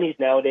 With gummies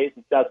nowadays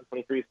in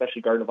 2023,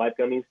 especially Garden of Life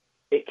gummies,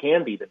 it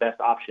can be the best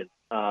option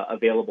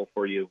available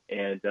for you,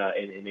 and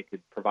it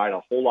could provide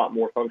a whole lot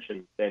more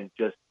function than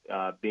just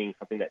being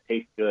something that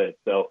tastes good.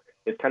 So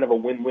it's kind of a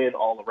win-win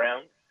all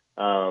around.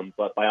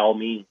 But by all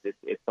means,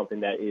 it's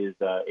something that is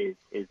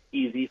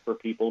easy for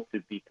people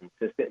to be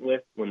consistent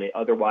with when they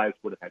otherwise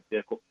would have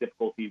had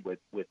difficulty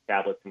with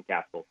tablets and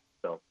capsules.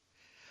 So.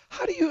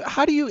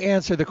 How do you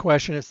answer the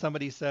question if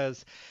somebody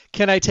says,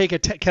 can I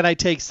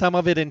take some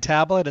of it in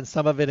tablet and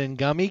some of it in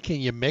gummy? Can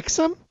you mix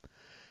them?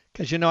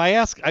 Because I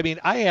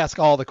ask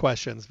all the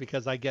questions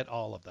because I get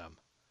all of them.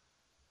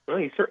 Well,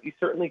 you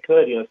certainly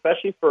could,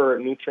 especially for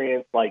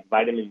nutrients like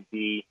vitamin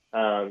D.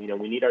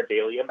 We need our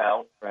daily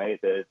amount, right?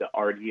 The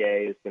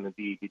RDA is going to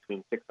be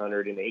between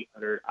 600 and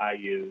 800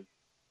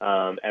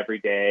 IUs every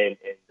day,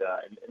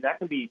 and that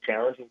can be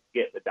challenging to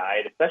get in the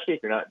diet, especially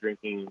if you're not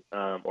drinking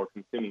or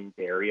consuming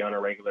dairy on a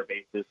regular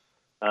basis.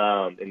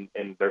 And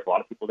there's a lot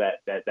of people that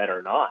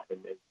are not, and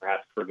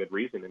perhaps for good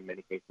reason in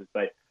many cases.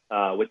 But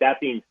with that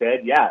being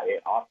said,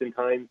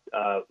 oftentimes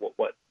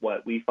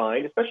what we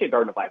find, especially at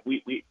Garden of Life,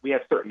 we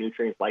have certain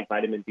nutrients like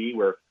vitamin D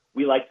where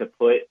we like to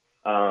put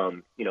a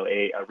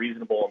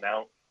reasonable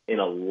amount in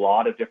a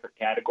lot of different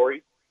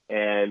categories.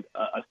 And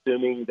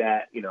assuming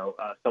that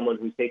someone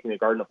who's taking a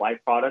Garden of Life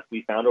product,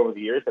 we found over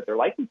the years that they're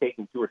likely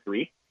taking 2 or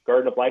 3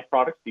 Garden of Life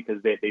products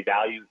because they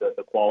value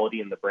the quality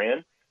and the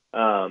brand.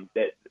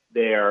 That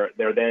they're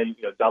then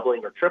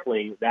doubling or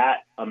tripling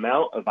that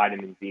amount of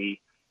vitamin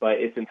D, but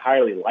it's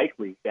entirely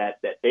likely that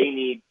they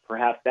need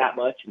perhaps that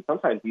much and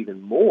sometimes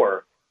even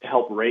more to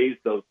help raise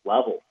those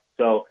levels.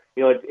 So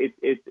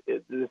it's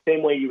the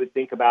same way you would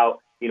think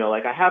about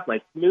like I have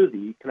my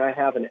smoothie. Can I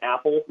have an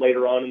apple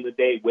later on in the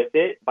day with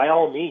it? By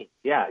all means,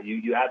 yeah,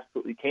 you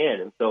absolutely can.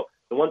 And so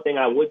the one thing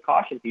I would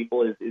caution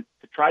people is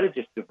to try to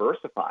just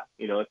diversify.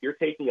 If you're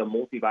taking a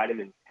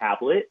multivitamin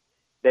tablet,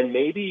 then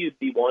maybe you'd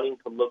be wanting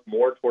to look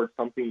more towards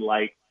something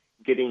like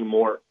getting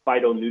more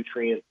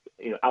phytonutrients,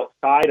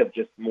 outside of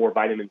just more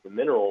vitamins and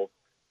minerals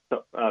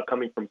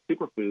coming from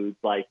superfoods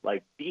like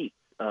beets.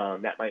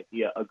 That might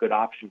be a good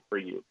option for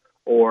you.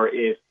 Or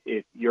if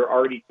you're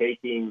already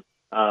taking,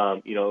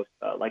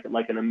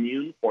 like an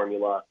immune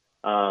formula,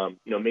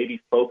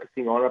 maybe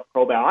focusing on a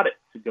probiotic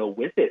to go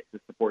with it to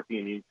support the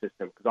immune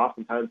system, because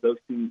oftentimes those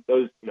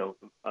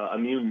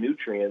immune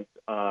nutrients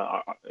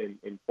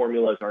in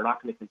formulas are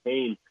not going to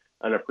contain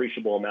an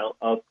appreciable amount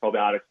of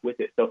probiotics with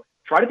it. So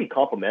try to be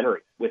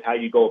complementary with how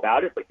you go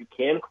about it, but you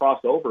can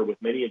cross over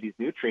with many of these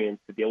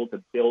nutrients to be able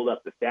to build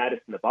up the status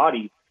in the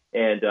body.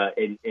 And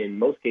in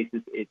most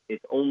cases,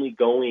 it's only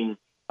going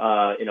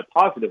in a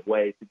positive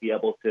way to be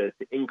able to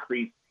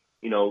increase,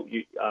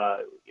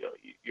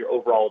 your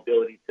overall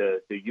ability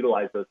to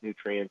utilize those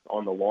nutrients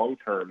on the long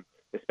term,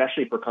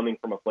 especially if we're coming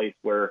from a place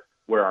where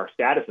our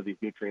status of these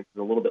nutrients is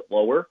a little bit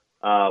lower.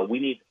 We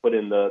need to put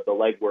in the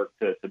legwork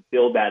to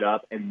build that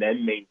up and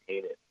then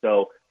maintain it.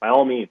 So by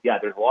all means,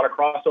 there's a lot of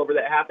crossover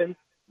that happens,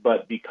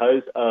 but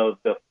because of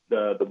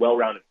the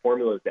well-rounded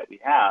formulas that we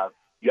have,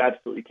 you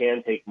absolutely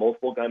can take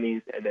multiple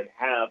gummies and then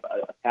have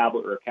a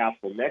tablet or a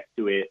capsule next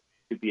to it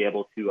to be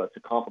able to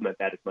complement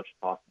that as much as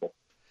possible.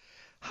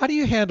 How do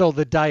you handle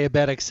the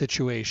diabetic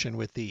situation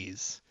with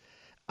these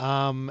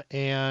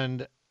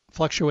and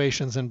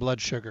fluctuations in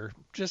blood sugar?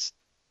 Just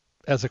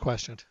as a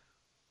question.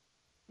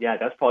 Yeah,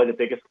 that's probably the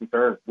biggest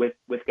concern with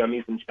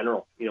gummies in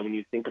general. When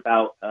you think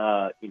about,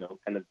 kind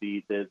of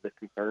the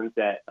concerns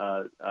that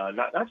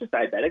not just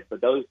diabetics, but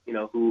those,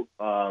 who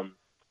are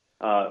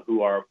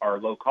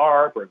low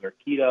carb or they're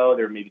keto,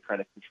 they're maybe trying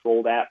to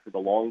control that for the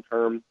long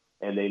term,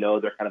 and they know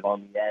they're kind of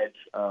on the edge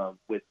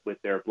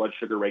with their blood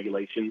sugar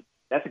regulation.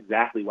 That's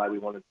exactly why we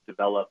wanted to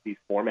develop these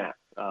formats,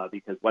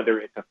 because whether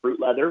it's a fruit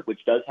leather,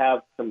 which does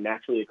have some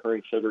naturally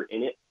occurring sugar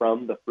in it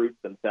from the fruits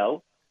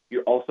themselves,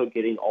 you're also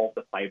getting all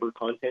the fiber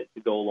content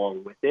to go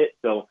along with it.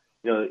 So,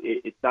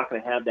 it's not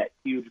going to have that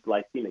huge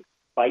glycemic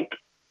spike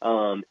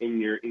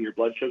in your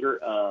blood sugar.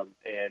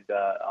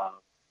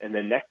 And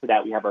then next to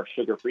that, we have our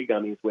sugar-free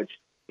gummies, which,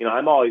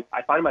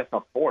 I find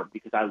myself torn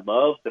because I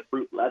love the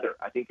fruit leather.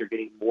 I think you're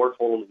getting more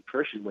total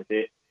nutrition with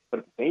it. But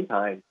at the same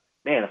time,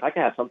 man, if I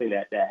can have something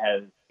that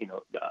has,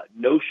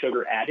 no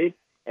sugar added,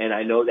 and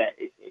I know that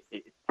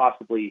it's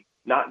possibly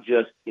not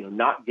just,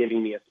 not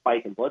giving me a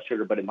spike in blood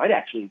sugar, but it might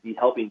actually be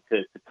helping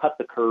to cut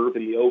the curve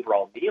in the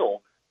overall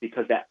meal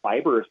because that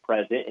fiber is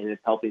present and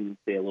it's helping me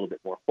stay a little bit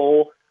more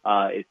full.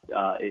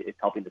 It's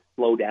helping to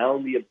slow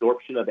down the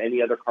absorption of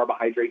any other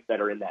carbohydrates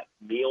that are in that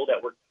meal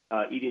that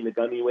we're eating the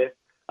gummy with.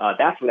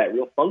 That's where that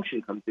real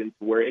function comes in,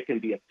 to where it can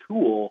be a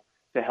tool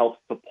to help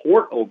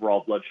support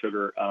overall blood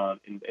sugar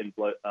and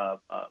blood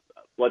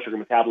sugar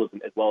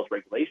metabolism as well as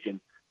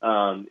regulation.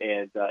 And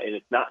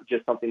it's not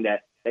just something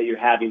that you're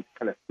having to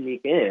kind of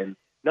sneak in.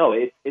 No,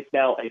 it's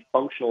now a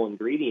functional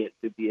ingredient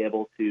to be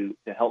able to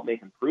help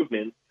make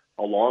improvements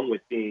along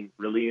with being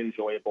really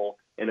enjoyable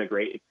and a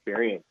great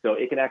experience. So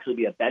it can actually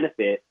be a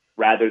benefit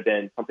rather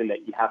than something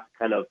that you have to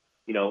kind of,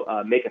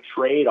 make a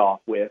trade-off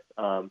with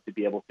to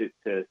be able to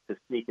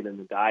sneak it in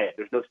the diet.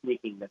 There's no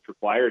sneaking that's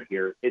required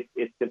here.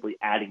 It's simply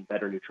adding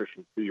better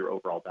nutrition to your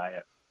overall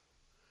diet.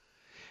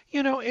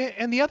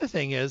 And the other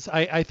thing is,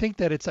 I think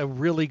that it's a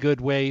really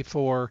good way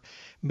for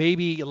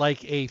maybe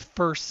like a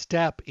first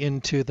step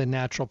into the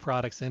natural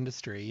products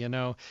industry.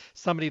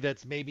 Somebody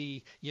that's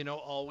maybe,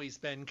 always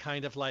been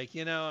kind of like,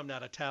 I'm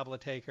not a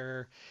tablet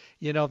taker.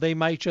 They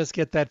might just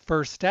get that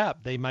first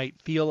step. They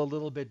might feel a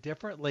little bit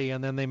differently,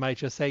 and then they might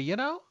just say,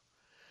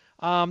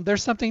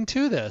 there's something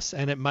to this,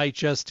 and it might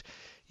just,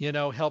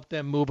 help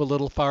them move a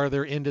little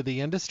farther into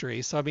the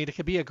industry. So, I mean, it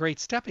could be a great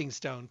stepping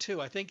stone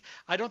too.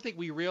 I don't think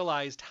we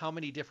realized how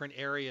many different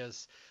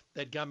areas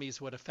that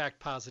gummies would affect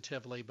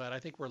positively, but I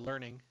think we're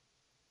learning.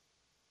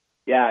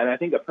 Yeah, and I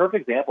think a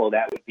perfect example of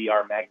that would be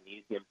our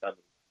magnesium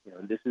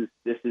gummies.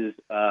 This is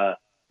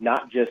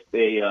not just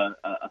a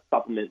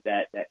supplement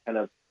that kind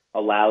of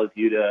allows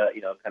you to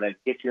kind of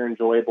get your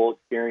enjoyable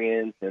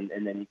experience, and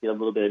then you get a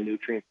little bit of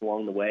nutrients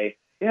along the way.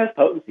 It has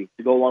potency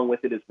to go along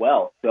with it as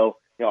well. So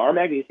our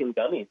magnesium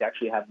gummies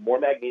actually have more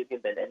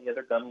magnesium than any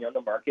other gummy on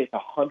the market. It's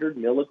 100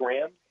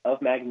 milligrams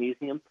of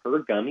magnesium per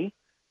gummy,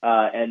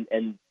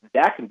 and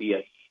that can be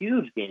a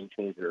huge game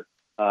changer.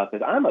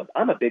 Because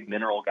I'm a big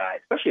mineral guy,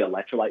 especially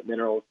electrolyte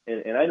minerals,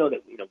 and I know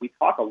that we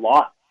talk a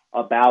lot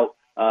about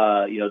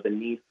the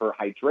need for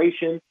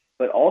hydration,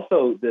 but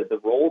also the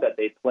role that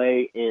they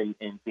play in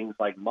things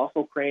like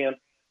muscle cramps,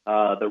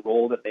 the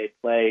role that they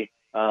play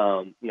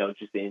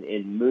just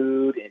in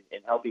mood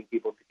and helping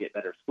people to get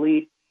better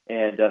sleep.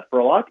 And for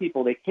a lot of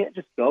people, they can't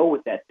just go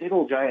with that big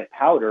old giant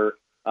powder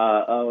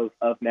of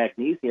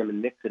magnesium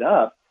and mix it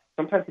up.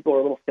 Sometimes people are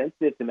a little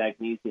sensitive to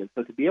magnesium,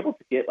 so to be able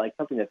to get like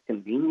something that's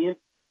convenient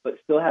but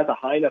still has a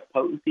high enough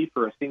potency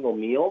for a single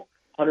meal,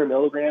 100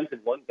 milligrams in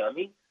one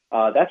gummy,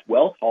 that's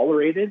well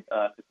tolerated.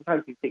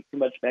 Sometimes if you take too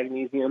much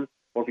magnesium,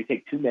 or if you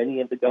take too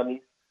many of the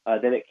gummies,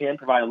 then it can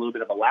provide a little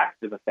bit of a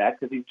laxative effect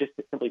because you've just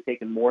simply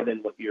taken more than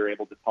what you're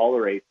able to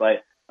tolerate.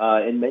 But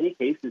in many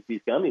cases,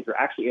 these gummies are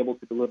actually able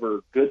to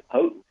deliver good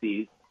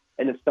potencies.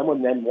 And if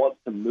someone then wants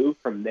to move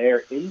from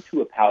there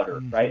into a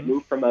powder, right,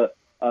 move from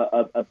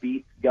a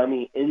beet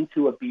gummy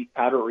into a beet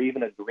powder or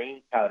even a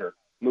green powder,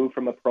 move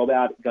from a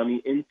probiotic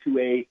gummy into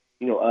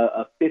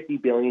a 50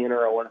 billion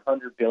or a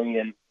 100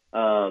 billion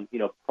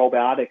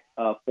probiotic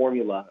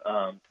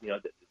formula.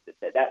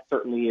 That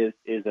certainly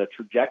is a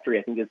trajectory.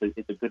 I think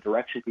it's a good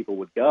direction people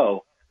would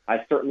go.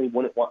 I certainly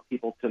wouldn't want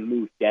people to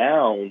move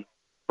down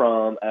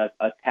from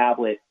a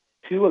tablet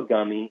to a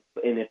gummy,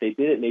 and if they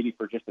did it maybe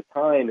for just a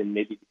time, and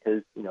maybe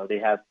because they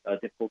have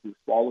difficulty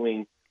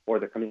swallowing, or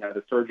they're coming out of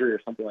the surgery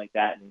or something like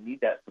that, and they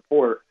need that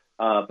support.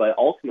 But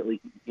ultimately,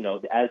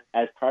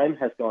 as time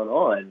has gone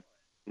on,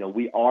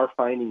 we are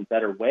finding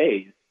better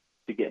ways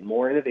to get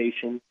more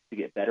innovation, to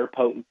get better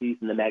potencies,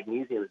 and the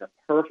magnesium is a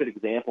perfect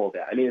example of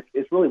that. I mean,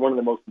 it's really one of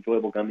the most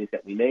enjoyable gummies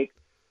that we make,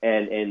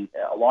 and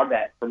a lot of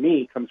that for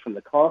me comes from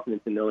the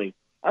confidence in knowing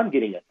I'm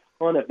getting a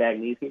ton of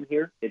magnesium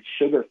here. It's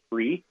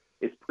sugar-free.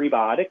 It's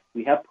prebiotics.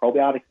 We have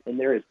probiotics in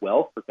there as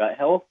well for gut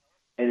health,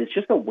 and it's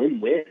just a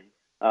win-win.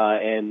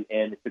 And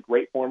it's a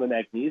great form of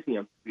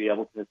magnesium to be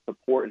able to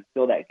support and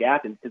fill that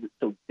gap, and because it's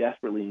so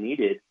desperately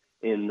needed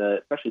in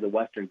especially the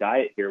Western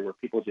diet here, where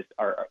people just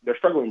they're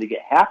struggling to get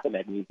half the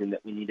magnesium that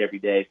we need every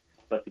day.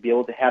 But to be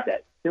able to have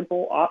that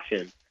simple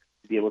option,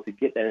 to be able to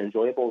get that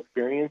enjoyable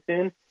experience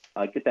in,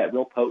 get that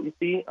real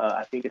potency,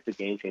 I think it's a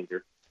game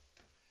changer.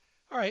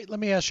 All right, let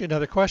me ask you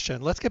another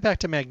question. Let's get back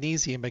to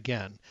magnesium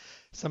again.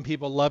 Some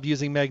people love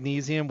using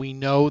magnesium. We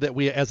know that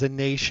we, as a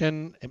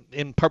nation,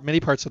 in many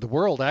parts of the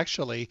world,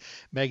 actually,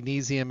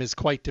 magnesium is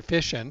quite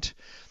deficient.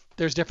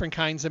 There's different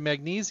kinds of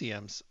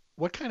magnesiums.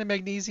 What kind of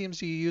magnesiums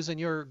do you use in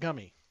your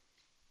gummy?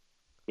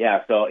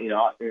 Yeah, so,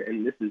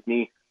 and this is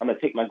me. I'm going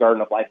to take my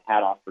Garden of Life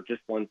hat off for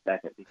just 1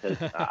 second because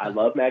I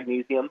love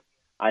magnesium.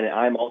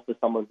 I'm also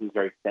someone who's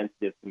very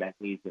sensitive to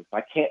magnesium. So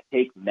I can't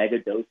take mega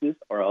doses,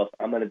 or else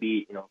I'm going to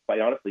be,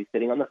 quite honestly,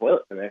 sitting on the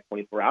toilet for the next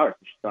 24 hours.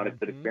 It's just not a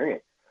good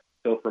experience.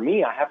 So for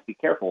me, I have to be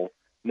careful,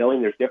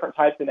 knowing there's different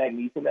types of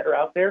magnesium that are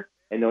out there,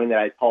 and knowing that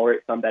I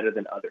tolerate some better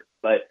than others.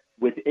 But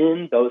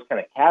within those kind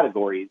of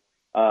categories,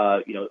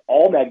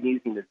 all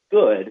magnesium is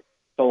good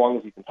so long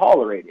as you can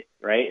tolerate it,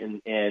 right?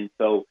 And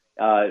so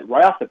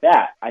right off the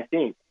bat, I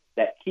think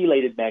that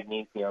chelated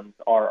magnesiums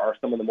are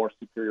some of the more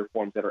superior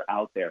forms that are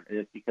out there. And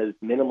it's because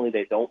minimally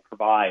they don't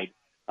provide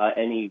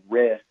any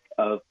risk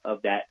of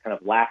that kind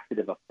of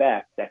laxative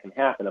effect that can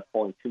happen of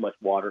pulling too much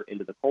water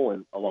into the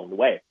colon along the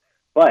way.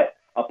 But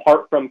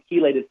apart from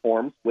chelated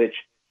forms, which,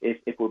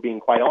 if we're being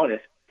quite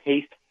honest,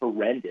 taste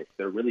horrendous.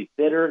 They're really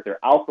bitter.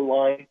 They're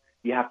alkaline.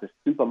 You have to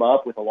soup them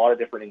up with a lot of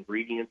different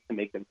ingredients to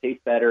make them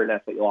taste better, and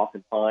that's what you'll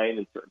often find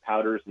in certain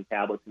powders and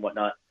tablets and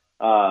whatnot.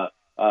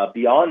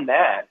 Beyond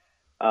that,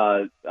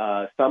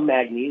 some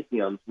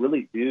magnesiums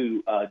really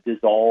do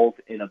dissolve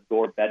and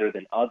absorb better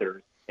than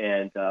others,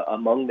 and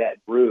among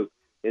that group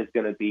is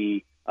going to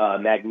be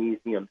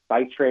magnesium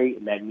citrate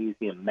and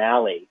magnesium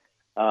malate.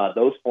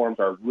 those forms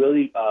are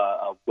really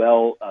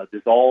well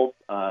dissolved.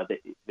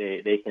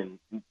 They can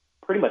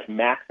pretty much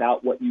max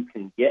out what you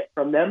can get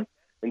from them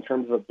in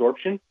terms of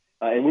absorption.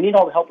 And we need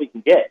all the help we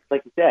can get.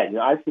 Like you said,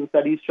 I've seen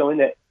studies showing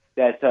that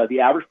the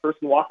average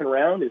person walking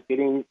around is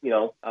getting,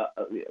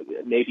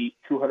 maybe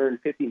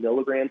 250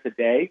 milligrams a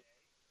day,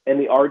 and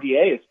the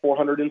RDA is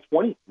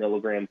 420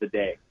 milligrams a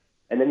day.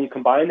 And then you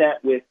combine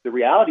that with the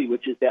reality,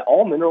 which is that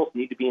all minerals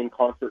need to be in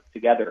concert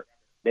together.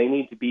 They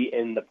need to be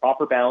in the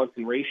proper balance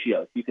and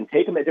ratios. You can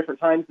take them at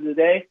different times of the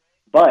day,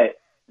 but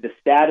the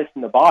status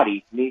in the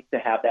body needs to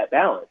have that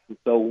balance. And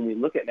so when we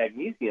look at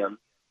magnesium,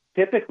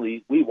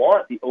 typically we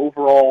want the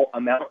overall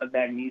amount of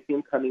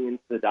magnesium coming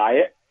into the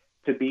diet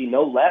to be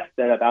no less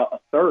than about a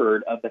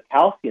third of the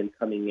calcium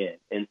coming in.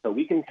 And so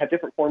we can have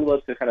different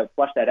formulas to kind of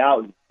flesh that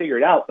out and figure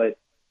it out, but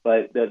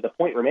the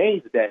point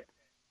remains that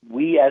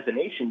we as a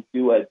nation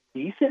do a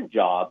decent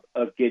job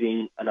of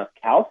getting enough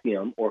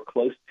calcium or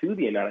close to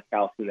the amount of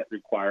calcium that we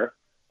require,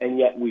 and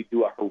yet we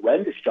do a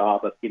horrendous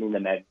job of getting the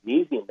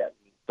magnesium that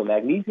we need. So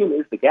magnesium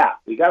is the gap.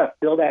 We got to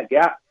fill that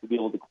gap to be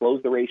able to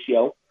close the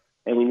ratio,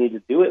 and we need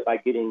to do it by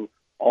getting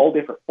all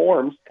different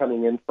forms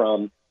coming in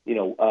from,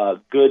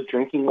 good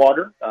drinking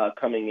water,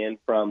 coming in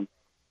from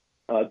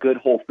good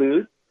whole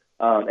foods,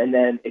 and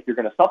then if you're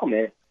going to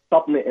supplement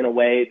in a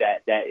way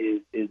that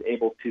is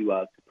able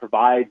to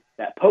provide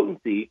that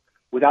potency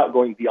without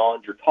going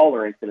beyond your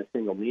tolerance in a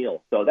single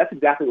meal. So that's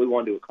exactly what we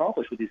want to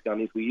accomplish with these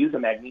gummies. We use a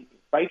magnesium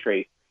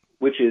citrate,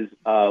 which is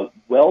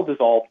well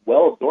dissolved,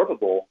 well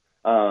absorbable,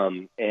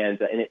 and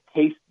it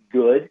tastes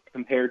good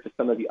compared to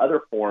some of the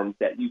other forms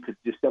that you could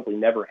just simply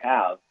never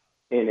have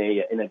in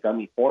a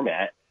gummy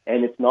format.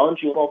 And it's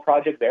non-GMO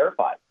project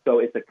verified. So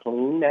it's a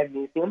clean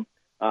magnesium.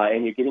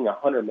 And you're getting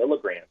 100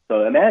 milligrams.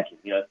 So imagine,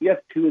 if you have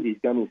 2 of these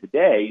gummies a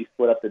day, you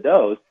split up the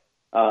dose,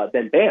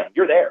 then bam,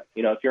 you're there.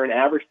 If you're an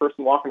average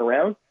person walking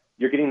around,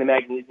 you're getting the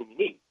magnesium you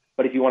need.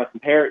 But if you want to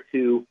compare it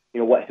to,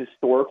 what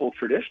historical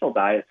traditional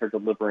diets are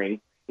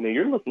delivering,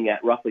 you're looking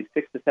at roughly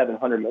 600 to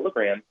 700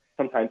 milligrams,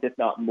 sometimes if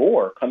not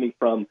more, coming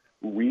from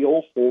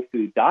real whole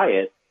food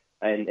diets.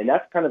 And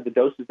that's kind of the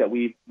doses that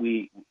we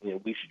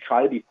should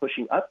try to be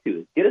pushing up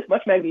to. Get as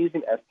much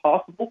magnesium as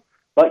possible,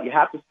 but you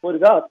have to split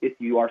it up if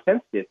you are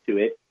sensitive to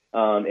it.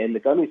 And the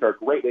gummies are a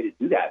great way to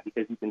do that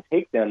because you can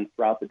take them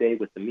throughout the day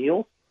with the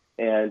meals,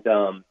 and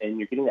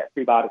you're getting that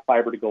prebiotic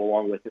fiber to go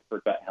along with it for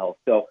gut health.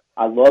 So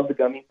I love the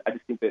gummies. I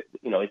just think that,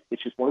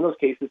 it's just one of those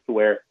cases to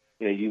where,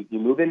 you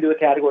move into a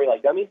category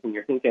like gummies and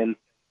you're thinking,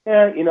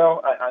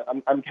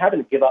 I'm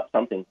having to give up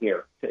something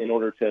here in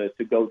order to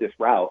go this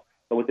route.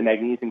 But with the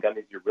magnesium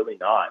gummies, you're really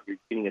not. You're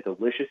getting a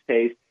delicious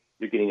taste.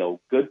 You're getting a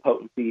good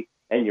potency,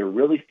 and you're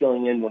really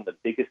filling in one of the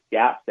biggest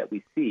gaps that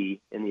we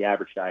see in the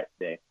average diet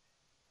today.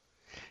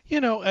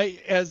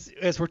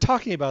 As we're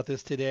talking about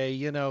this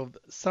today,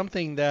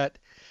 something that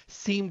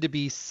seemed to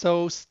be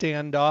so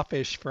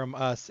standoffish from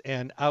us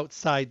and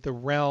outside the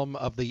realm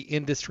of the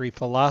industry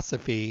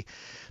philosophy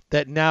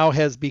that now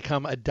has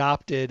become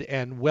adopted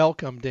and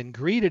welcomed and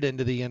greeted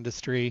into the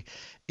industry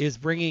is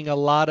bringing a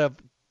lot of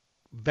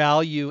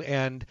value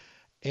and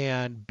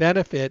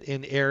benefit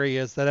in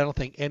areas that I don't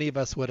think any of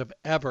us would have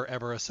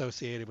ever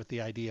associated with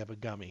the idea of a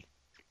gummy.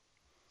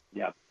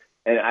 Yeah.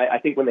 And I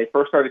think when they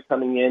first started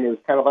coming in, it was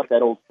kind of like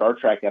that old Star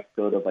Trek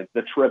episode of like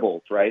the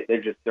Tribbles, right?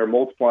 They're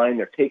multiplying,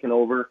 they're taking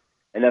over.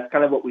 And that's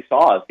kind of what we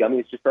saw as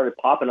gummies just started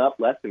popping up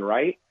left and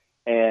right.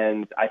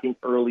 And I think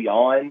early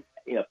on,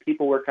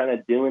 people were kind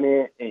of doing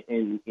it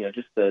in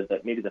just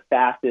maybe the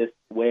fastest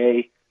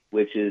way,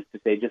 which is to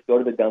say, just go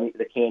to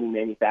the candy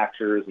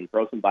manufacturers and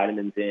throw some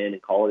vitamins in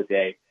and call it a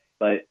day.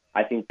 But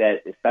I think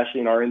that,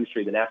 especially in our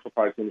industry, the natural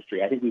products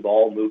industry, I think we've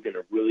all moved in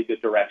a really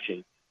good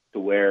direction to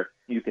where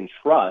you can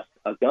trust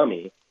a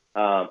gummy.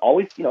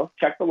 Always,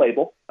 check the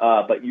label,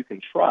 but you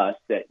can trust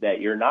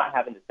that you're not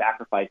having to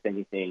sacrifice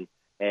anything.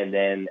 And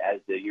then as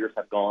the years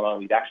have gone on,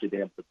 we've actually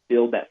been able to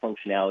build that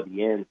functionality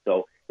in.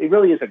 So it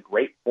really is a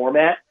great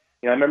format.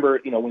 I remember,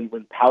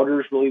 when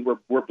powders really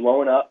were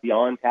blowing up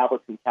beyond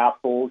tablets and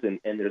capsules, and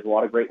there's a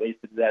lot of great ways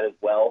to do that as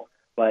well.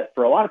 But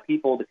for a lot of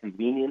people, the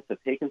convenience of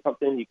taking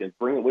something, you can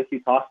bring it with you,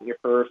 toss it in your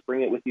purse,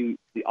 bring it with you to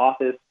the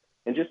office,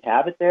 and just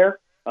have it there.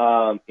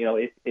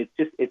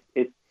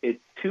 It's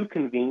too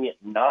convenient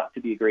not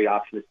to be a great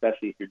option,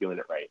 especially if you're doing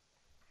it right.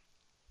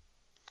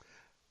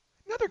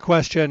 Another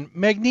question,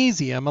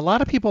 magnesium. A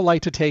lot of people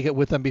like to take it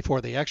with them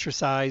before they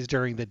exercise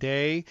during the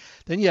day.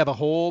 Then you have a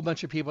whole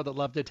bunch of people that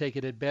love to take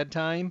it at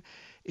bedtime.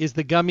 Is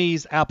the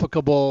gummies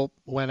applicable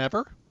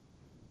whenever?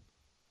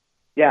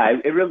 Yeah,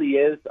 it really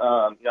is.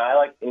 I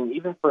like, and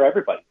even for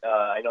everybody.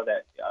 I know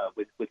that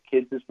with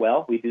kids as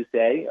well, we do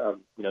say,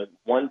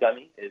 one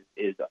gummy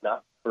is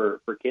enough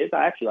for kids.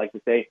 I actually like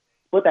to say,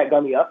 split that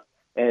gummy up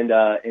and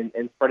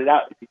spread it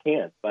out if you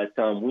can. But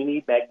we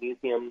need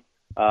magnesium,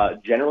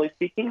 generally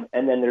speaking,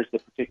 and then there's the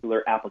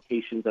particular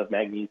applications of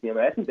magnesium.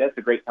 And I think that's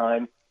a great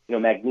time.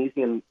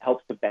 Magnesium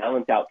helps to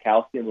balance out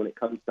calcium when it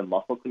comes to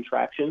muscle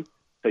contraction.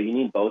 So you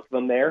need both of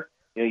them there.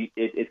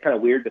 It's kind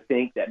of weird to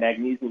think that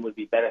magnesium would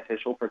be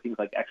beneficial for things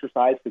like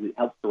exercise because it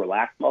helps to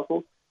relax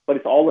muscles, but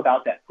it's all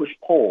about that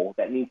push-pull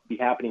that needs to be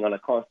happening on a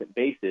constant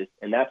basis,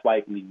 and that's why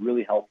it can be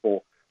really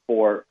helpful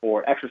for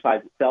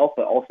exercise itself,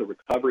 but also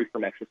recovery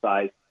from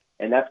exercise,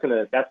 and that's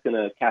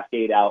gonna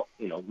cascade out,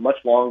 much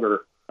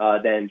longer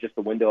than just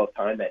the window of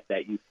time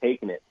that you've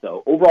taken it.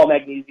 So overall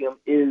magnesium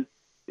is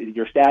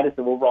your status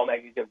of overall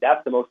magnesium.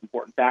 That's the most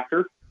important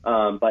factor.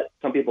 But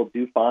some people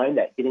do find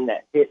that getting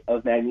that hit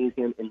of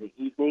magnesium in the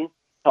evening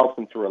helps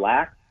them to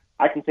relax.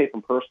 I can say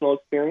from personal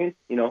experience,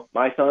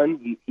 my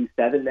son, he's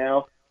 7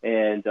 now,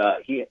 and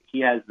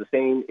he has the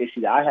same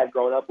issue that I had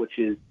growing up, which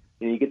is,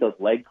 you get those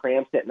leg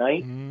cramps at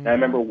night. And I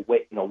remember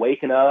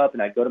waking up,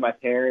 and I'd go to my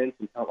parents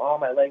and tell them, oh,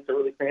 my legs are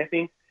really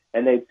cramping.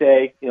 And they'd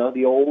say,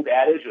 the old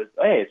adage was,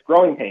 hey, it's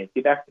growing pains,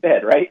 get back to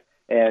bed, right?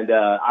 And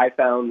I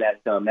found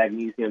that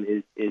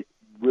magnesium is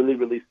really,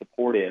 really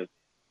supportive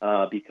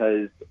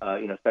because,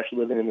 especially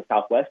living in the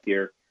Southwest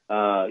here,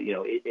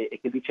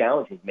 it can be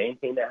challenging.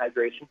 Maintain that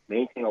hydration,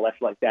 maintain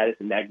electrolyte status,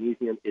 and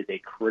magnesium is a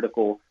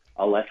critical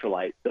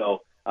electrolyte.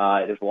 So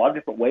there's a lot of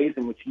different ways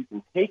in which you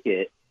can take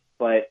it,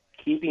 but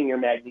keeping your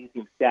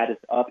magnesium status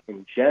up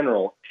in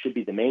general should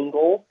be the main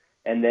goal.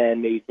 And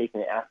then maybe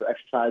taking it after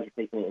exercise or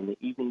taking it in the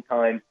evening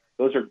time.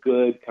 Those are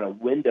good kind of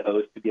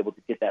windows to be able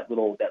to get that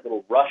little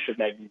rush of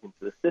magnesium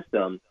to the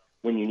system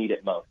when you need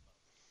it most.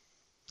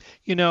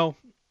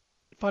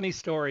 Funny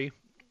story.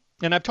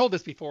 And I've told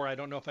this before. I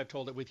don't know if I've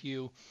told it with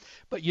you,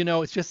 but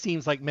it just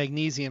seems like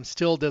magnesium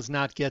still does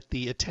not get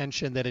the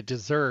attention that it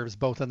deserves,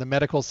 both on the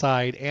medical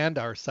side and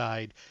our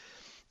side.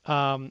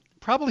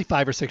 Probably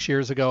 5 or 6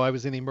 years ago, I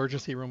was in the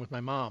emergency room with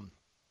my mom.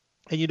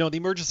 And the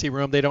emergency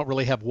room, they don't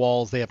really have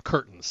walls, they have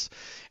curtains.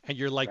 And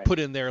you're like put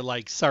in there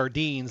like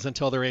sardines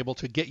until they're able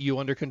to get you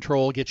under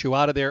control, get you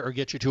out of there, or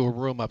get you to a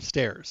room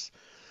upstairs.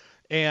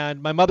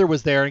 And my mother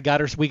was there and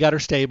we got her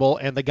stable.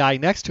 And the guy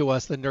next to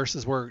us, the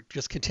nurses were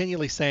just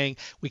continually saying,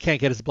 we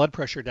can't get his blood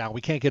pressure down. We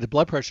can't get his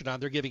blood pressure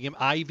down. They're giving him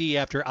IV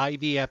after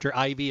IV after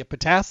IV of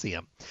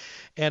potassium.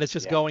 And it's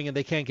just going, and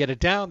they can't get it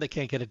down. They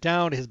can't get it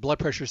down. His blood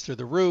pressure's through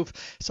the roof.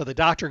 So the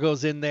doctor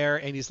goes in there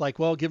and he's like,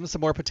 well, give him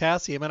some more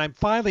potassium. And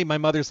my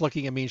mother's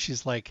looking at me and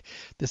she's like,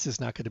 this is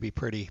not going to be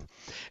pretty.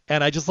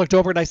 And I just looked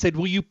over and I said,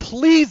 will you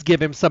please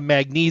give him some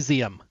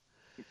magnesium?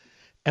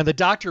 And the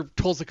doctor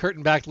pulls the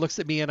curtain back, looks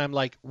at me, and I'm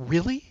like,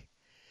 really?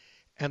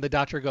 And the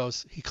doctor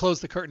he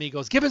closed the curtain. He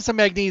goes, give him some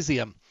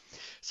magnesium.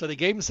 So they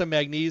gave him some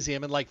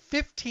magnesium, and like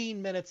 15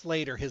 minutes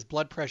later, his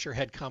blood pressure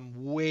had come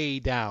way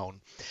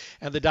down.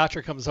 And the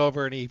doctor comes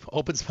over and he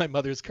opens my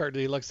mother's curtain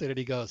and he looks at it and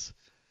he goes,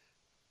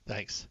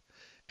 thanks.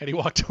 And he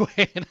walked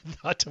away, and I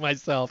thought to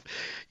myself,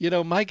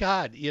 my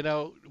God,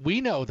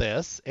 we know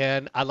this.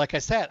 And like I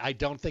said, I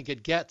don't think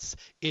it gets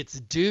its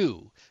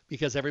due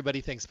because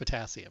everybody thinks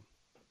potassium.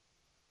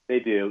 They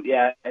do,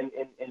 yeah, and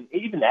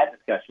even that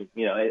discussion,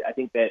 I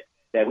think that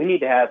we need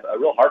to have a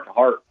real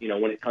heart-to-heart,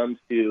 when it comes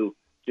to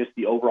just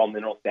the overall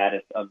mineral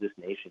status of this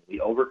nation. We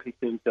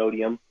overconsume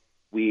sodium.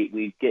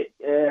 We get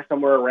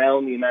somewhere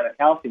around the amount of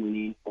calcium we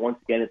need. But once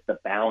again, it's the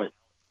balance,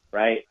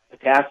 right?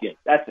 Potassium,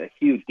 that's a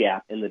huge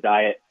gap in the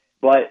diet,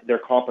 but they're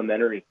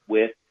complementary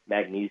with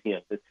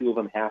magnesium. The two of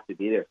them have to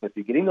be there. So if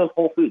you're getting those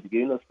whole foods, you're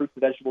getting those fruits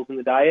and vegetables in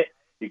the diet,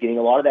 you're getting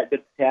a lot of that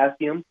good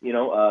potassium,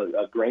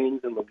 grains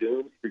and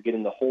legumes. You're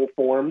getting the whole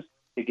forms.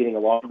 You're getting a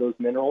lot of those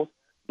minerals.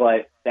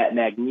 But that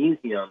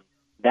magnesium,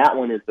 that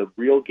one is the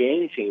real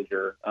game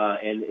changer.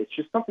 And it's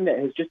just something that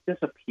has just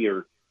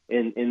disappeared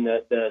in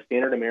the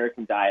standard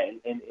American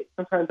diet. And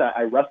sometimes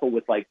I wrestle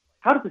with, like,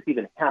 how does this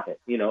even happen?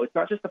 It's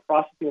not just the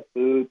processing of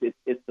foods.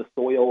 It's the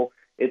soil.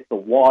 It's the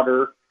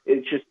water.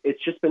 It's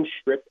just been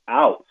stripped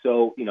out.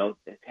 So, to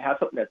have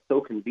something that's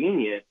so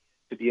convenient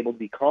to be able to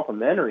be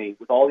complementary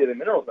with all the other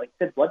minerals, like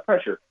I said, blood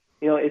pressure.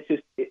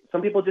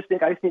 Some people just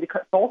think I just need to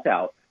cut salt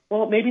out.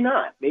 Well, maybe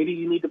not. Maybe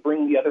you need to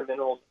bring the other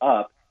minerals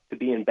up to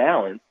be in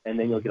balance, and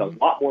then you'll get a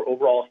lot more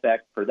overall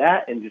effect for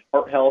that, and just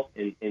heart health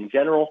in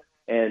general,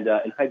 and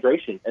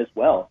hydration as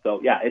well.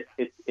 So yeah,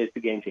 it's a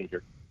game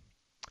changer.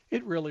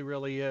 It really,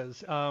 really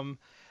is.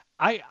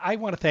 I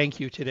want to thank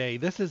you today.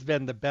 This has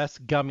been the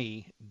best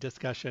gummy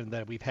discussion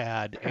that we've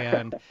had,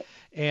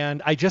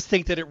 and I just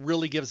think that it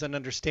really gives an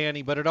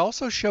understanding, but it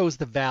also shows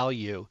the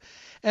value,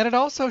 and it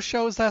also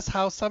shows us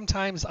how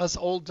sometimes us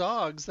old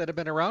dogs that have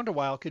been around a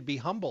while could be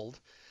humbled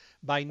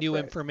by new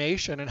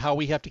information, and how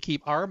we have to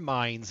keep our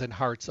minds and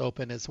hearts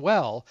open as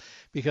well,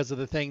 because of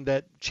the thing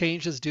that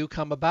changes do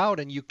come about,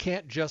 and you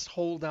can't just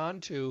hold on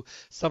to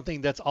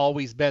something that's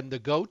always been the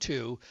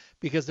go-to,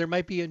 because there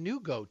might be a new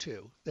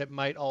go-to that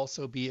might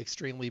also be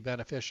extremely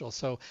beneficial.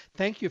 So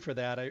thank you for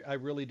that. I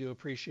really do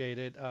appreciate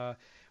it.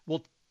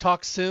 We'll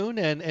talk soon,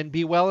 and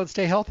be well and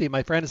stay healthy,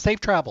 my friend. Safe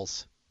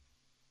travels.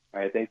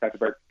 All right. Thanks, Dr.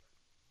 Burt.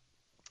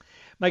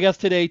 My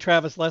guest today,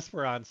 Travis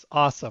Lesperance.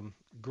 Awesome.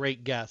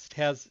 Great guest.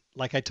 Has,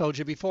 like I told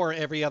you before,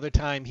 every other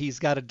time, he's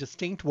got a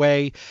distinct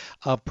way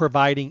of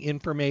providing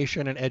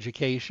information and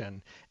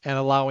education and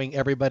allowing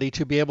everybody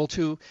to be able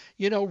to,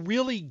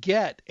 really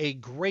get a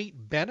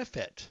great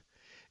benefit,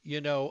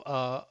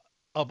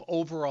 of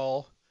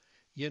overall,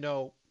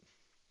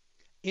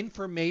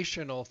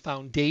 informational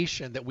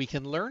foundation that we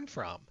can learn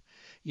from.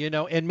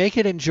 and make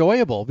it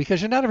enjoyable,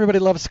 because not everybody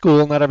loves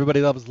school, not everybody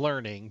loves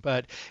learning.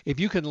 But if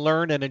you can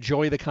learn and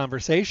enjoy the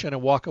conversation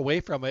and walk away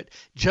from it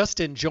just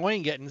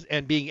enjoying it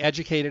and being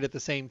educated at the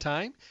same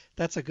time,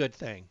 that's a good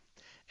thing.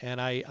 And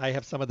I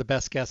have some of the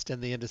best guests in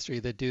the industry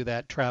that do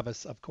that.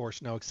 Travis, of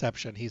course, no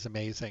exception. He's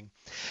amazing.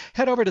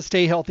 Head over to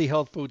Stay Healthy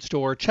Health Food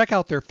Store. Check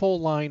out their full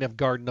line of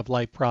Garden of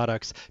Life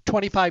products,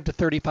 25 to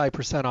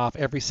 35% off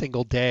every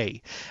single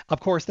day. Of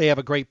course, they have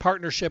a great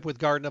partnership with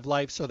Garden of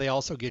Life, so they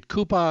also get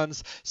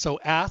coupons. So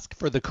ask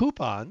for the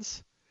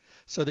coupons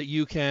so that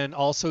you can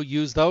also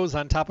use those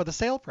on top of the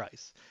sale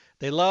price.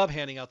 They love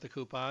handing out the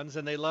coupons,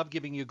 and they love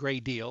giving you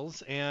great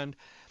deals. And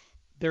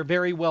they're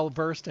very well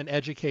versed and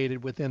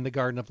educated within the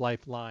Garden of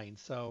Life line.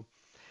 So,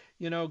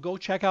 go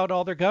check out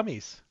all their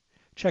gummies.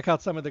 Check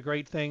out some of the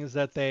great things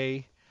that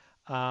they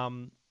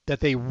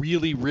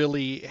really,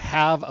 really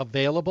have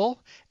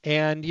available.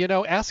 And,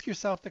 ask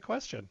yourself the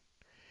question,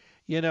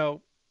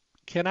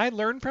 can I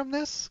learn from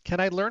this? Can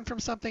I learn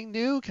from something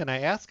new? Can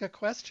I ask a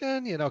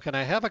question? Can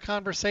I have a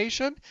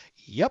conversation?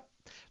 Yep.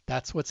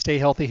 That's what Stay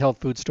Healthy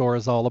Health Food Store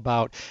is all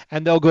about.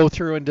 And they'll go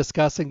through and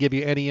discuss and give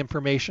you any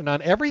information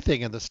on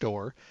everything in the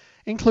store,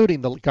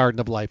 including the Garden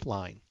of Life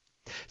line.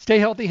 Stay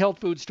Healthy Health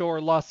Food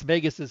Store, Las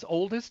Vegas's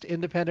oldest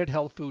independent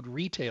health food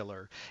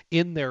retailer,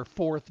 in their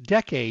 4th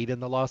decade in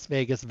the Las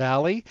Vegas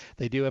Valley.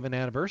 They do have an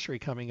anniversary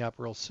coming up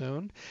real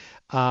soon,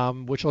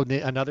 which will be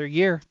another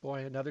year,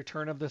 another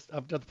turn of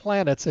the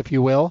planets, if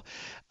you will.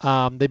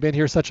 They've been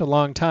here such a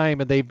long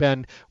time, and they've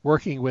been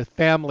working with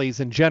families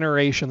and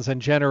generations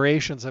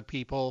of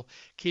people,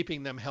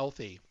 keeping them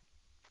healthy.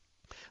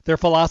 Their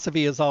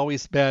philosophy has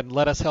always been,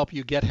 let us help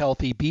you get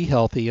healthy, be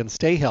healthy, and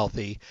stay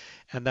healthy.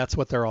 And that's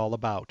what they're all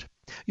about.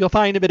 You'll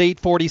find them at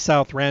 840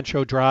 South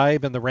Rancho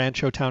Drive in the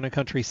Rancho Town and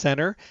Country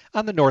Center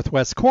on the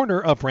northwest corner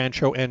of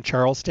Rancho and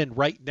Charleston,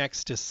 right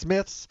next to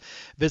Smith's.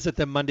 Visit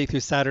them Monday through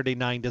Saturday,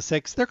 9 to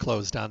 6. They're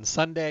closed on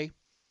Sunday.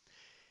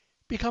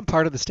 Become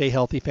part of the Stay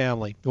Healthy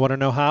family. You want to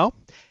know how?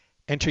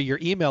 Enter your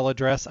email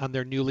address on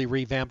their newly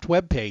revamped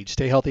webpage,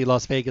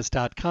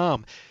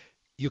 stayhealthylasvegas.com.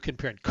 You can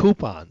print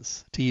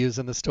coupons to use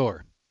in the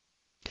store.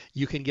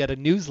 You can get a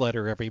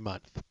newsletter every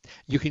month.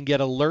 You can get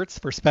alerts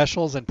for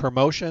specials and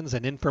promotions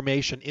and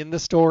information in the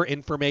store,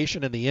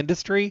 information in the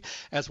industry,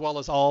 as well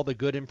as all the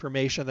good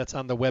information that's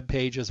on the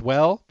webpage as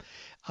well.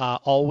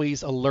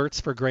 Always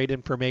alerts for great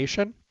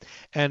information.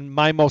 And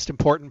my most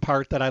important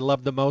part that I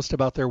love the most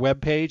about their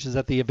webpage is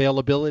that the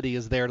availability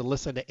is there to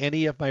listen to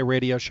any of my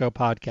radio show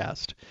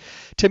podcast.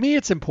 To me,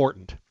 it's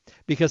important,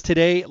 because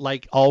today,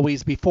 like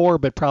always before,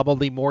 but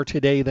probably more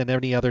today than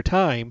any other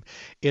time,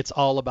 it's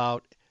all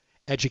about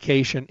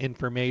education,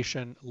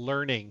 information,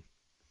 learning.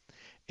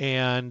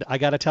 And I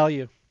got to tell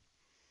you,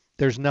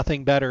 there's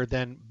nothing better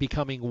than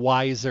becoming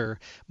wiser,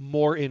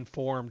 more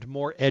informed,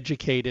 more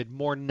educated,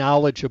 more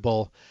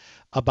knowledgeable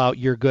about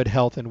your good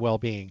health and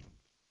well-being.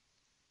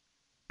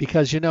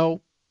 Because,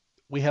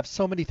 we have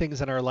so many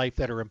things in our life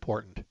that are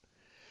important.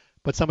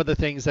 But some of the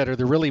things that are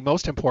the really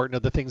most important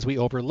are the things we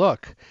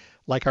overlook,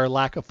 like our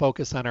lack of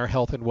focus on our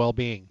health and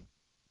well-being.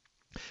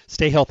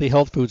 Stay Healthy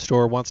Health Food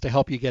Store wants to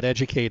help you get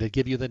educated,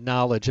 give you the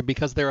knowledge, and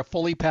because they're a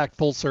fully packed,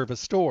 full-service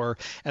store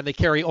and they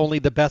carry only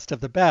the best of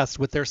the best,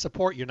 with their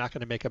support, you're not going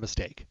to make a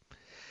mistake.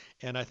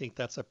 And I think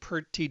that's a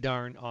pretty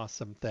darn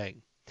awesome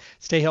thing.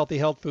 Stay Healthy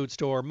Health Food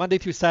Store, Monday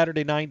through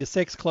Saturday, 9 to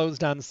 6,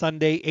 closed on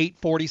Sunday,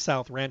 840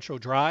 South Rancho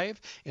Drive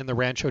in the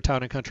Rancho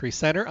Town and Country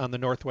Center on the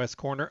northwest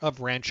corner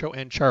of Rancho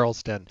and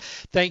Charleston.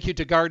 Thank you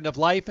to Garden of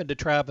Life and to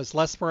Travis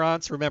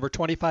Lesperance. Remember,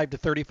 25 to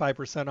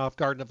 35% off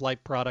Garden of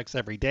Life products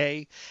every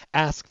day.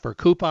 Ask for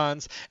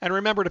coupons. And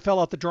remember to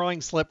fill out the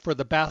drawing slip for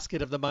the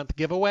Basket of the Month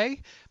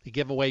giveaway. They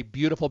give away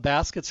beautiful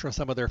baskets from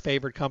some of their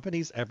favorite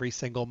companies every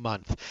single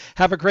month.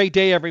 Have a great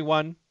day,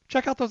 everyone.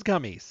 Check out those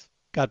gummies.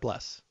 God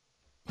bless.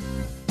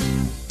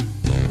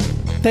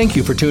 Thank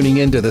you for tuning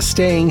in to the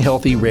Staying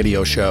Healthy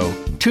Radio Show.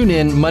 Tune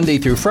in Monday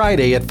through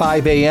Friday at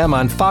 5 a.m.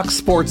 on Fox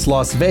Sports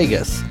Las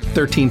Vegas,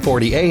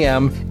 1340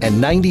 a.m.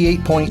 and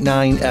 98.9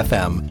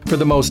 FM for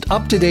the most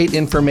up-to-date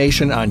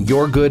information on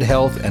your good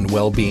health and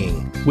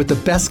well-being. With the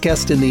best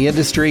guests in the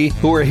industry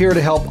who are here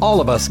to help all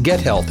of us get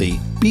healthy,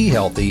 be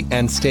healthy,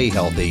 and stay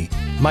healthy.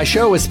 My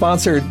show is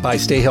sponsored by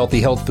Stay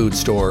Healthy Health Food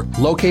Store,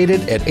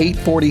 located at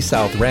 840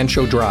 South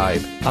Rancho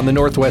Drive on the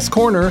northwest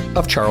corner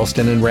of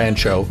Charleston and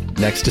Rancho,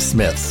 next to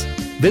Smith's.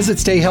 Visit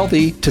Stay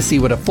Healthy to see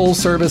what a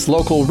full-service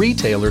local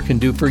retailer can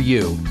do for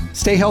you.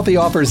 Stay Healthy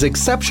offers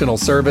exceptional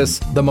service,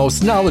 the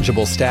most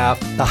knowledgeable staff,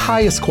 the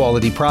highest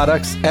quality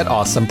products at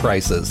awesome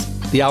prices.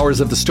 The hours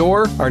of the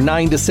store are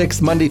 9 to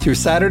 6 Monday through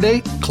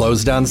Saturday,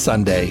 closed on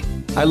Sunday.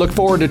 I look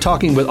forward to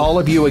talking with all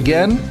of you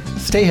again.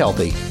 Stay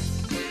healthy.